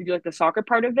didn't have to do like the soccer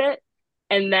part of it.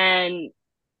 And then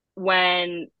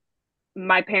when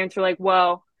my parents were like,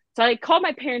 well, so I called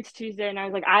my parents Tuesday and I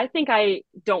was like, I think I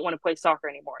don't want to play soccer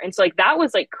anymore. And so like that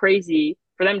was like crazy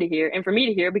for them to hear and for me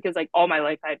to hear because like all my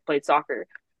life I had played soccer.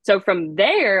 So from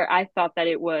there, I thought that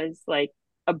it was like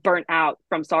a burnt out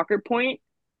from soccer point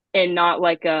and not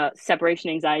like a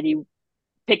separation anxiety,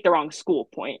 pick the wrong school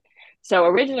point. So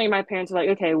originally my parents were like,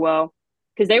 okay, well,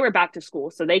 because they were back to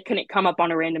school, so they couldn't come up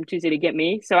on a random Tuesday to get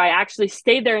me. So I actually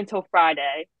stayed there until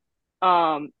Friday.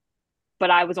 Um,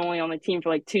 but I was only on the team for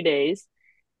like 2 days.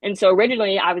 And so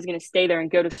originally I was going to stay there and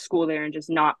go to school there and just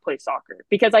not play soccer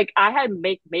because like I had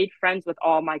made friends with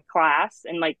all my class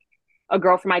and like a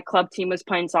girl from my club team was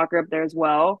playing soccer up there as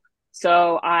well.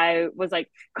 So I was like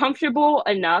comfortable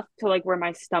enough to like where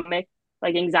my stomach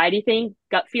like anxiety thing,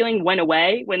 gut feeling went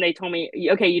away when they told me,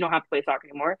 okay, you don't have to play soccer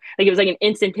anymore. Like it was like an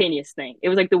instantaneous thing. It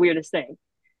was like the weirdest thing.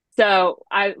 So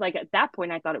I like at that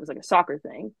point I thought it was like a soccer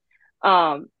thing.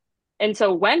 Um, and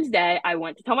so Wednesday I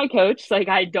went to tell my coach like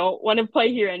I don't want to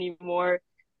play here anymore.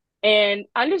 And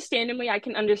understandably, I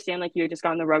can understand like you just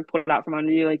gotten the rug pulled out from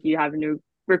under you, like you have a new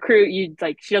recruit, you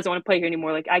like she doesn't want to play here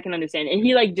anymore. Like I can understand. And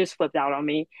he like just flipped out on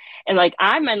me. And like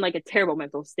I'm in like a terrible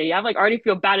mental state. I like already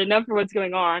feel bad enough for what's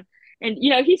going on. And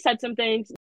he said some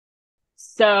things.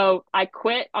 So I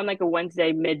quit on like a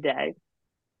Wednesday midday.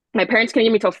 My parents couldn't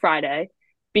give me till Friday.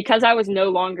 Because I was no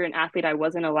longer an athlete, I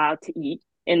wasn't allowed to eat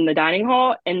in the dining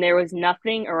hall. And there was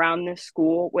nothing around this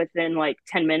school within like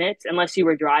 10 minutes unless you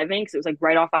were driving because it was like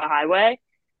right off a highway.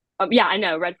 Yeah, I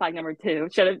know. Red flag number two.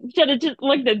 Should have just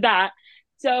looked at that.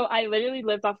 So I literally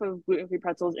lived off of gluten-free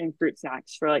pretzels and fruit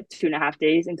snacks for like 2.5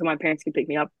 days until my parents could pick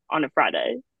me up on a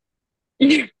Friday.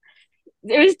 It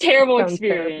was a terrible Sounds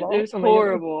experience. It terrible. was Oh my goodness.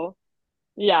 horrible.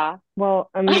 Yeah. Well,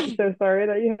 I'm so sorry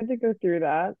that you had to go through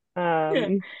that.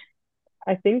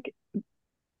 I think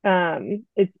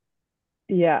it's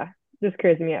yeah, just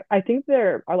crazy me up. I think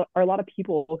there are a lot of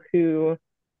people who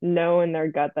know in their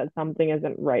gut that something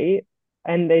isn't right,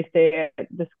 and they stay at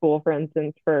the school, for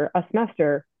instance, for a semester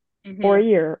or Mm-hmm. a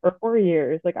year or 4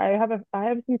 years. Like I have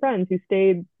some friends who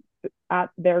stayed at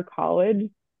their college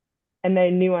and they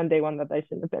knew on day one that they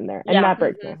shouldn't have been there. And Yeah. that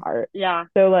breaks my heart. Yeah.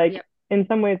 So like Yep. in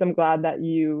some ways I'm glad that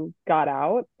you got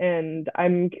out and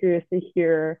I'm curious to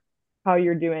hear how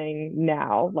you're doing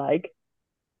now. Like,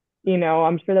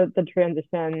 I'm sure that the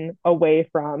transition away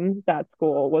from that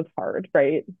school was hard,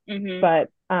 right? Mm-hmm. But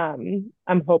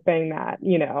I'm hoping that,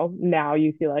 now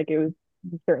you feel like it was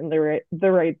certainly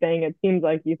the right thing. It seems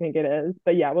like you think it is.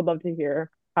 But yeah, would love to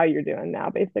hear how you're doing now,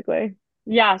 basically.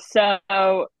 Yeah, so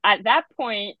at that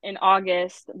point in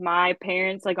August, my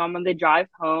parents, like on the drive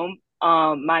home,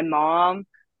 my mom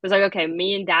was like, okay,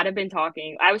 me and dad have been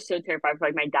talking. I was so terrified for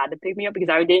like my dad to pick me up because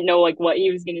I didn't know like what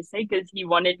he was gonna say because he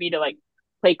wanted me to like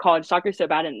play college soccer so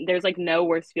bad. And there's like no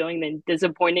worse feeling than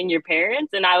disappointing your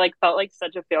parents. And I like felt like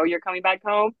such a failure coming back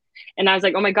home. And I was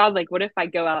like, oh my God, like what if I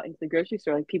go out into the grocery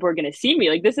store? Like people are gonna see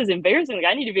me. Like this is embarrassing. Like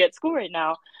I need to be at school right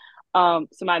now.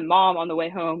 So my mom on the way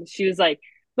home, she was like,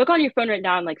 look on your phone right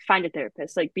now and like find a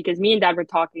therapist. Like, because me and dad were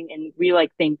talking and we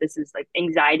like think this is like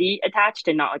anxiety attached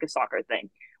and not like a soccer thing,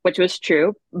 which was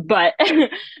true. But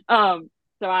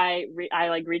so I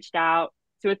like reached out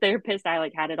to a therapist. I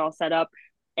like had it all set up.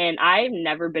 And I've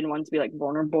never been one to be like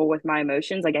vulnerable with my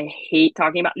emotions. Like, I hate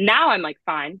talking about, now I'm like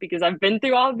fine because I've been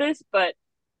through all of this, but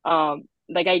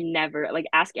like I never like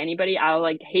ask anybody. I'll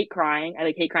like hate crying. I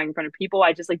like hate crying in front of people.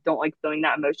 I just like don't like feeling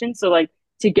that emotion. So like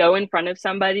to go in front of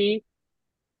somebody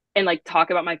and like talk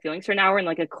about my feelings for an hour in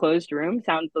like a closed room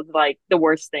sounds like the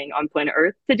worst thing on planet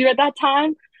Earth to do at that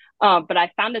time. But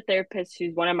I found a therapist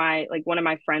who's one of my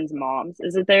friend's moms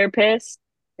is a therapist.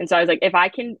 And so I was like, if I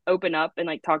can open up and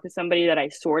like talk to somebody that I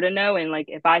sort of know, and like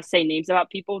if I say names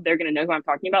about people, they're gonna know who I'm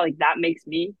talking about. Like that makes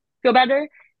me feel better.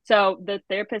 So the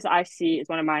therapist I see is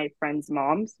one of my friend's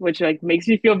moms, which like makes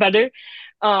me feel better.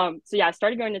 So yeah, I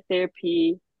started going to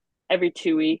therapy every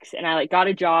 2 weeks, and I like got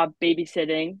a job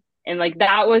babysitting, and like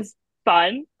that was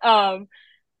fun.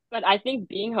 But I think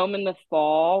being home in the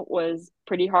fall was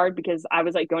pretty hard because I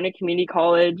was like going to community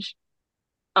college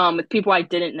with people I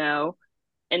didn't know.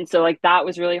 And so like that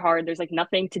was really hard. There's like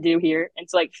nothing to do here. And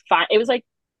so like it was like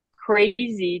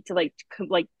crazy to like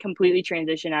like completely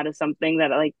transition out of something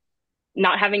that like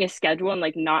not having a schedule and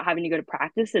like not having to go to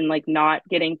practice and like not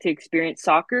getting to experience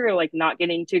soccer or like not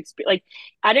getting to experience like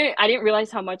I didn't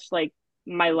realize how much like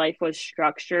my life was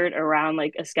structured around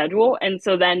like a schedule. And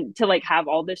so then to like have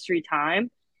all this free time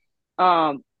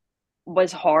um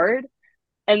was hard.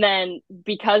 And then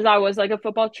because I was like a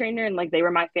football trainer and like they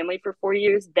were my family for 4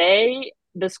 years,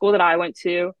 the school that I went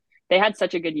to, they had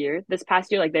such a good year this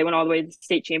past year. Like they went all the way to the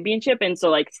state championship. And so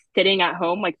like sitting at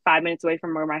home, like 5 minutes away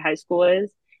from where my high school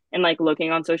is, and like looking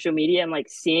on social media and like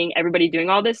seeing everybody doing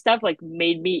all this stuff, like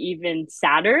made me even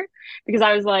sadder because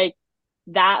I was like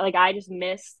I just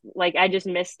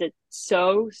missed it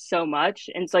so much.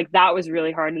 And so like that was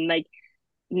really hard. And like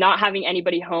not having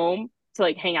anybody home to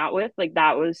like hang out with, like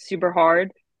that was super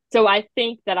hard. So I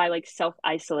think that I like self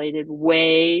isolated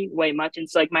way much, and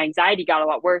so like my anxiety got a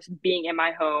lot worse being in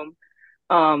my home,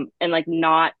 and like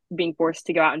not being forced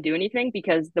to go out and do anything,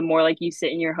 because the more like you sit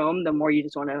in your home, the more you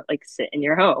just want to like sit in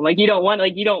your home. Like you don't want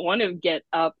to get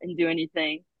up and do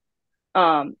anything.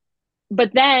 Um,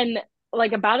 but then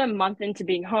like about a month into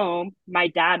being home, my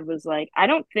dad was like, I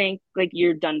don't think like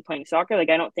you're done playing soccer. I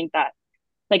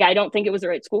don't think it was the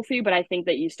right school for you, but I think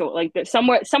that you still like there's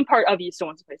somewhere some part of you still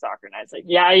wants to play soccer. And I was like,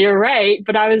 yeah, you're right.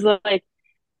 But I was like,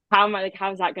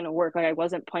 how's that gonna work? Like I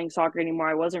wasn't playing soccer anymore.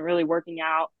 I wasn't really working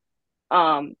out.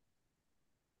 Um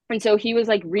and so he was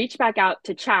like, reach back out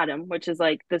to Chatham, which is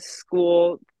like the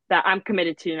school that I'm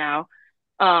committed to now.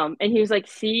 And he was like,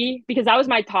 see, because that was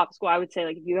my top school. I would say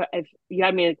like if you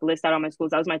had me like list out all my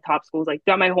schools, that was my top schools, like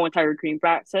throughout my whole entire recruiting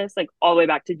process, like all the way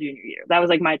back to junior year. That was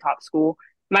like my top school.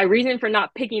 My reason for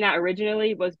not picking that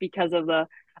originally was because of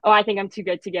I think I'm too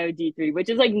good to go D3, which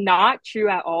is like not true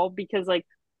at all, because like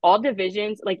all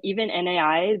divisions, like even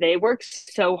NAI, they work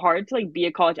so hard to like be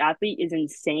a college athlete is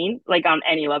insane, like on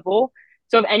any level.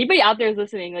 So if anybody out there is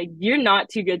listening, like you're not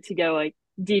too good to go like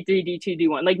D3, D2,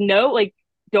 D1. Like no, like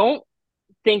don't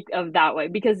think of that way,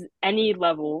 because any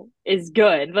level is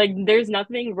good. Like there's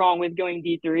nothing wrong with going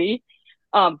D3.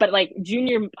 But like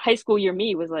junior high school year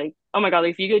me was like, oh my God,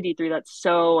 like if you go D3, that's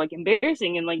so like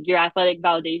embarrassing. And like your athletic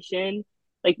validation,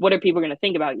 like what are people gonna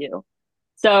think about you?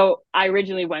 So I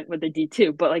originally went with the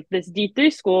D2, but like this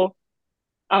D3 school,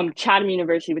 Chatham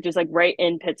University, which is like right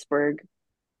in Pittsburgh,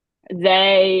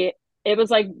 they it was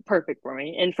like perfect for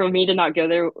me, and for me to not go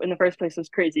there in the first place was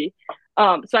crazy.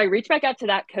 So I reached back out to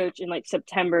that coach in like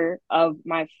September of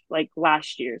my like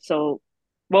last year, so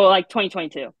well like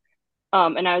 2022.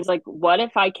 And I was like, what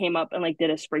if I came up and like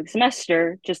did a spring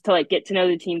semester just to like get to know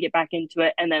the team, get back into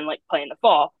it, and then like play in the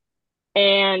fall.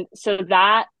 And so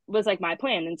that was like my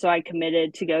plan, and so I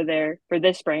committed to go there for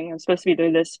this spring. I was supposed to be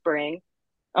there this spring.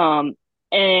 um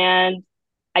and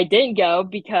I didn't go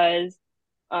because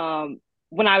um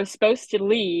when I was supposed to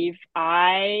leave,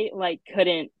 I like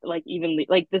couldn't like even leave.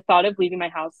 Like the thought of leaving my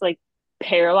house like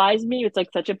paralyzed me. It's like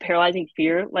such a paralyzing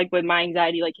fear. Like when my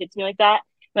anxiety like hits me like that.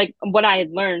 Like what I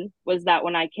had learned was that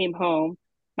when I came home,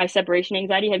 my separation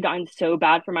anxiety had gotten so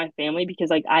bad for my family, because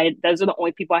like those are the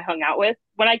only people I hung out with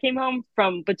when I came home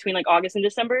from between like August and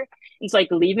December. And so like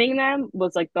leaving them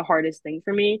was like the hardest thing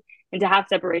for me. And to have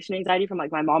separation anxiety from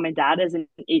like my mom and dad as an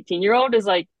 18-year-old is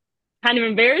like kind of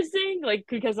embarrassing, like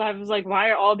because I was like, why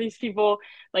are all these people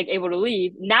like able to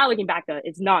leave? Now looking back at it,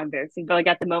 it's not embarrassing, but like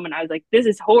at the moment I was like, this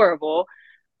is horrible.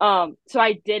 So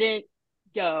I didn't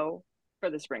go for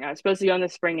the spring. I was supposed to go in the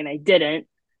spring and I didn't.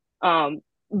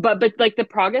 But like the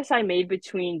progress I made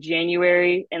between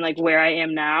January and like where I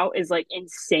am now is like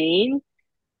insane.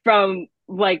 from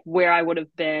like where I would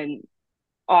have been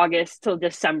August till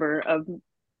December of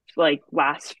like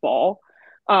last fall.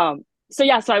 So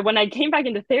yeah, so when I came back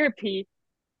into therapy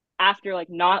after like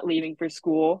not leaving for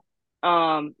school,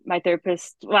 my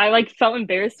therapist, well, I like felt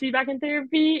embarrassed to be back in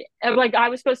therapy. And, like I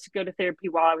was supposed to go to therapy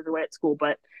while I was away at school,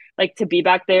 but like to be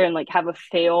back there and like have a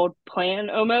failed plan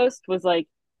almost was like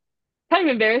kind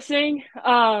of embarrassing.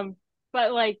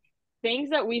 But like things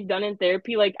that we've done in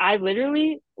therapy, like I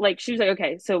literally like she was like,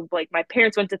 okay, so like my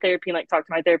parents went to therapy and like talked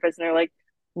to my therapist, and they're like,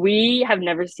 we have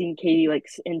never seen Katie like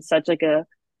in such like a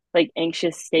like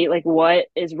anxious state. Like what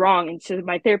is wrong? And so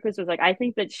my therapist was like, I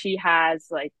think that she has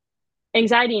like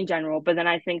anxiety in general, but then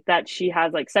I think that she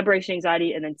has like separation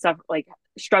anxiety and then stuff like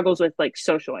struggles with like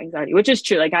social anxiety, which is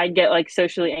true. Like I get like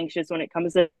socially anxious when it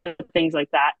comes to things like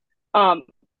that.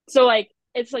 So like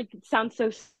it's like it sounds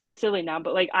so silly now,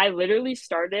 but like I literally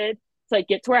started to like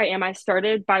get to where I am. I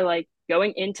started by like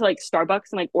going into like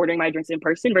Starbucks and like ordering my drinks in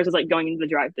person versus like going into the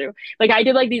drive-through. Like I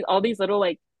did like these all these little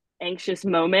like anxious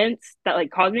moments that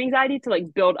like caused me anxiety to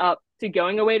like build up to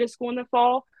going away to school in the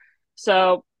fall.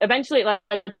 So eventually like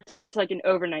like an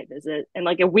overnight visit and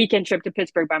like a weekend trip to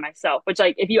Pittsburgh by myself, which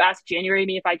like if you asked January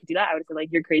me if I could do that, I would say like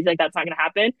you're crazy, like that's not gonna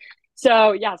happen.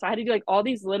 So yeah, so I had to do like all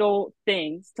these little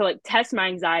things to like test my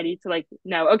anxiety to like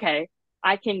no, okay,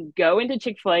 I can go into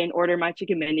Chick-fil-A and order my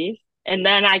chicken minis, and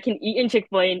then I can eat in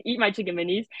Chick-fil-A and eat my chicken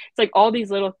minis. It's like all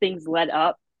these little things led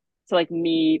up to like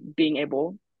me being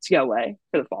able to go away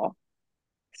for the fall.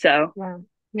 So Wow.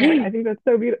 Yeah, I think that's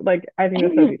so beautiful. Like, I think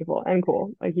that's so beautiful and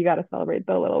cool. Like, you got to celebrate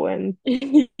the little wins.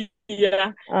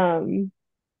 yeah. Um,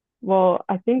 well,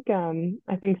 I think sadly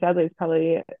it's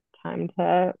probably time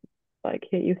to like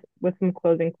hit you with some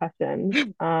closing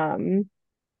questions.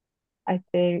 I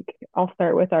think I'll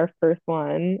start with our first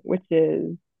one, which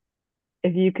is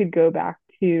if you could go back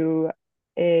to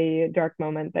a dark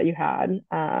moment that you had,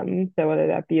 so whether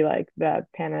that be like the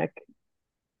panic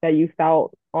that you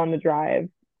felt on the drive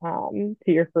to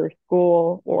your first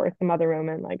school or some other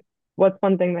moment, like what's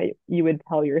one thing that you would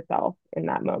tell yourself in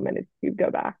that moment if you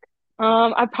go back?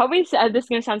 I probably said this is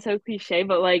gonna sound so cliche,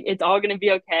 but like it's all gonna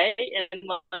be okay, and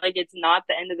like it's not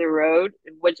the end of the road,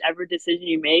 whichever decision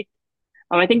you make.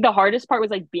 I think the hardest part was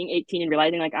like being 18 and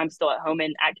realizing like I'm still at home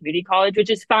and at community college, which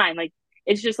is fine. Like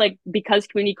it's just like because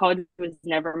community college was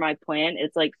never my plan,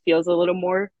 it's like feels a little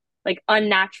more like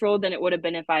unnatural than it would have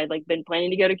been if I had like been planning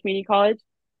to go to community college.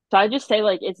 So I just say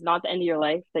like it's not the end of your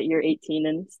life that you're 18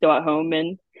 and still at home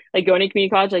and like going to community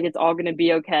college, like it's all gonna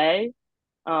be okay.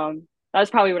 That's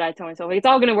probably what I tell myself. Like, it's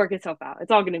all gonna work itself out.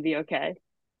 It's all gonna be okay.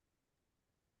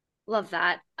 Love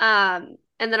that. And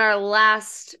then our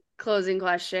last closing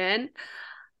question.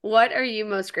 What are you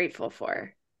most grateful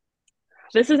for?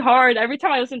 This is hard. Every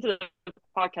time I listen to the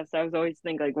podcast, I was always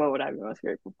think like, what would I be most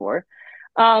grateful for?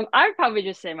 I'd probably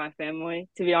just say my family.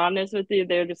 To be honest with you,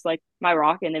 they're just like my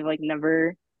rock, and they've like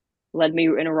never led me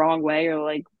in a wrong way or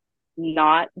like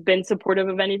not been supportive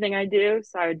of anything I do.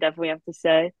 So I would definitely have to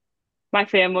say my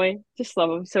family. Just love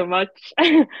them so much.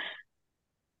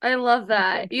 I love So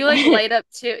that. You like cool. light up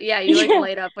too. Yeah, you like Yeah.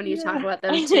 light up when you talk Yeah. about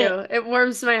them too. It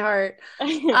warms my heart.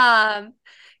 Um,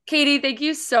 Katie, thank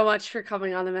you so much for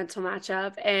coming on the mental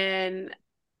matchup. And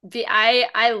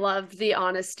I loved the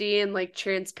honesty and like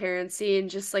transparency and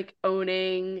just like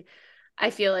owning, I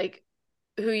feel like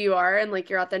who you are and like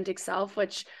your authentic self,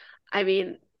 which I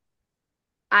mean,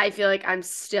 I feel like I'm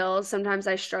still sometimes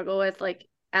I struggle with like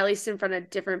at least in front of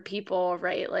different people,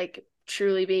 right? Like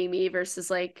truly being me versus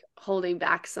like holding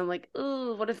back some like,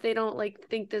 oh, what if they don't like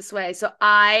think this way? So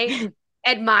I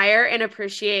admire and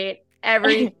appreciate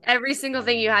every single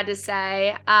thing you had to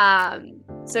say.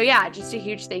 So yeah, just a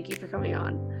huge thank you for coming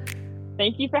on.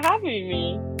 Thank you for having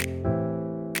me.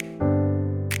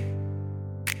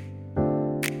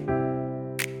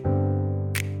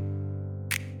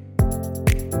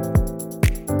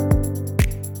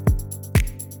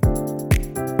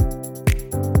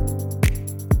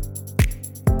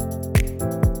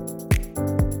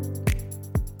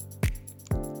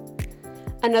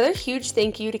 Another huge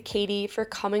thank you to Katie for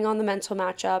coming on the mental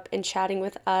matchup and chatting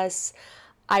with us.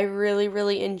 I really,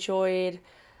 really enjoyed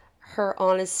her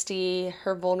honesty,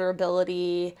 her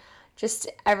vulnerability, just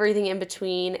everything in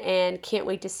between, and can't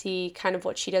wait to see kind of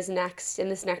what she does next in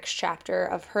this next chapter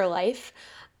of her life.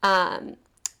 Um,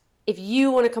 if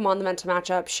you want to come on the mental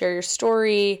matchup, share your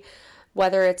story,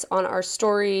 whether it's on our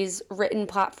stories written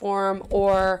platform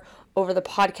or over the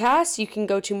podcast, you can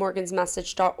go to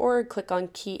morgansmessage.org, click on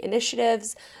key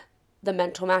initiatives, the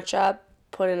mental matchup,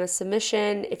 put in a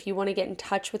submission. If you want to get in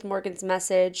touch with Morgan's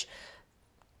Message,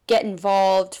 get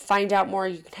involved, find out more,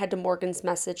 you can head to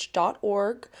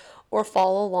morgansmessage.org or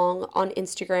follow along on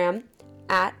Instagram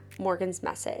at Morgan's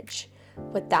Message.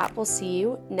 With that, we'll see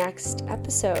you next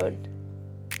episode.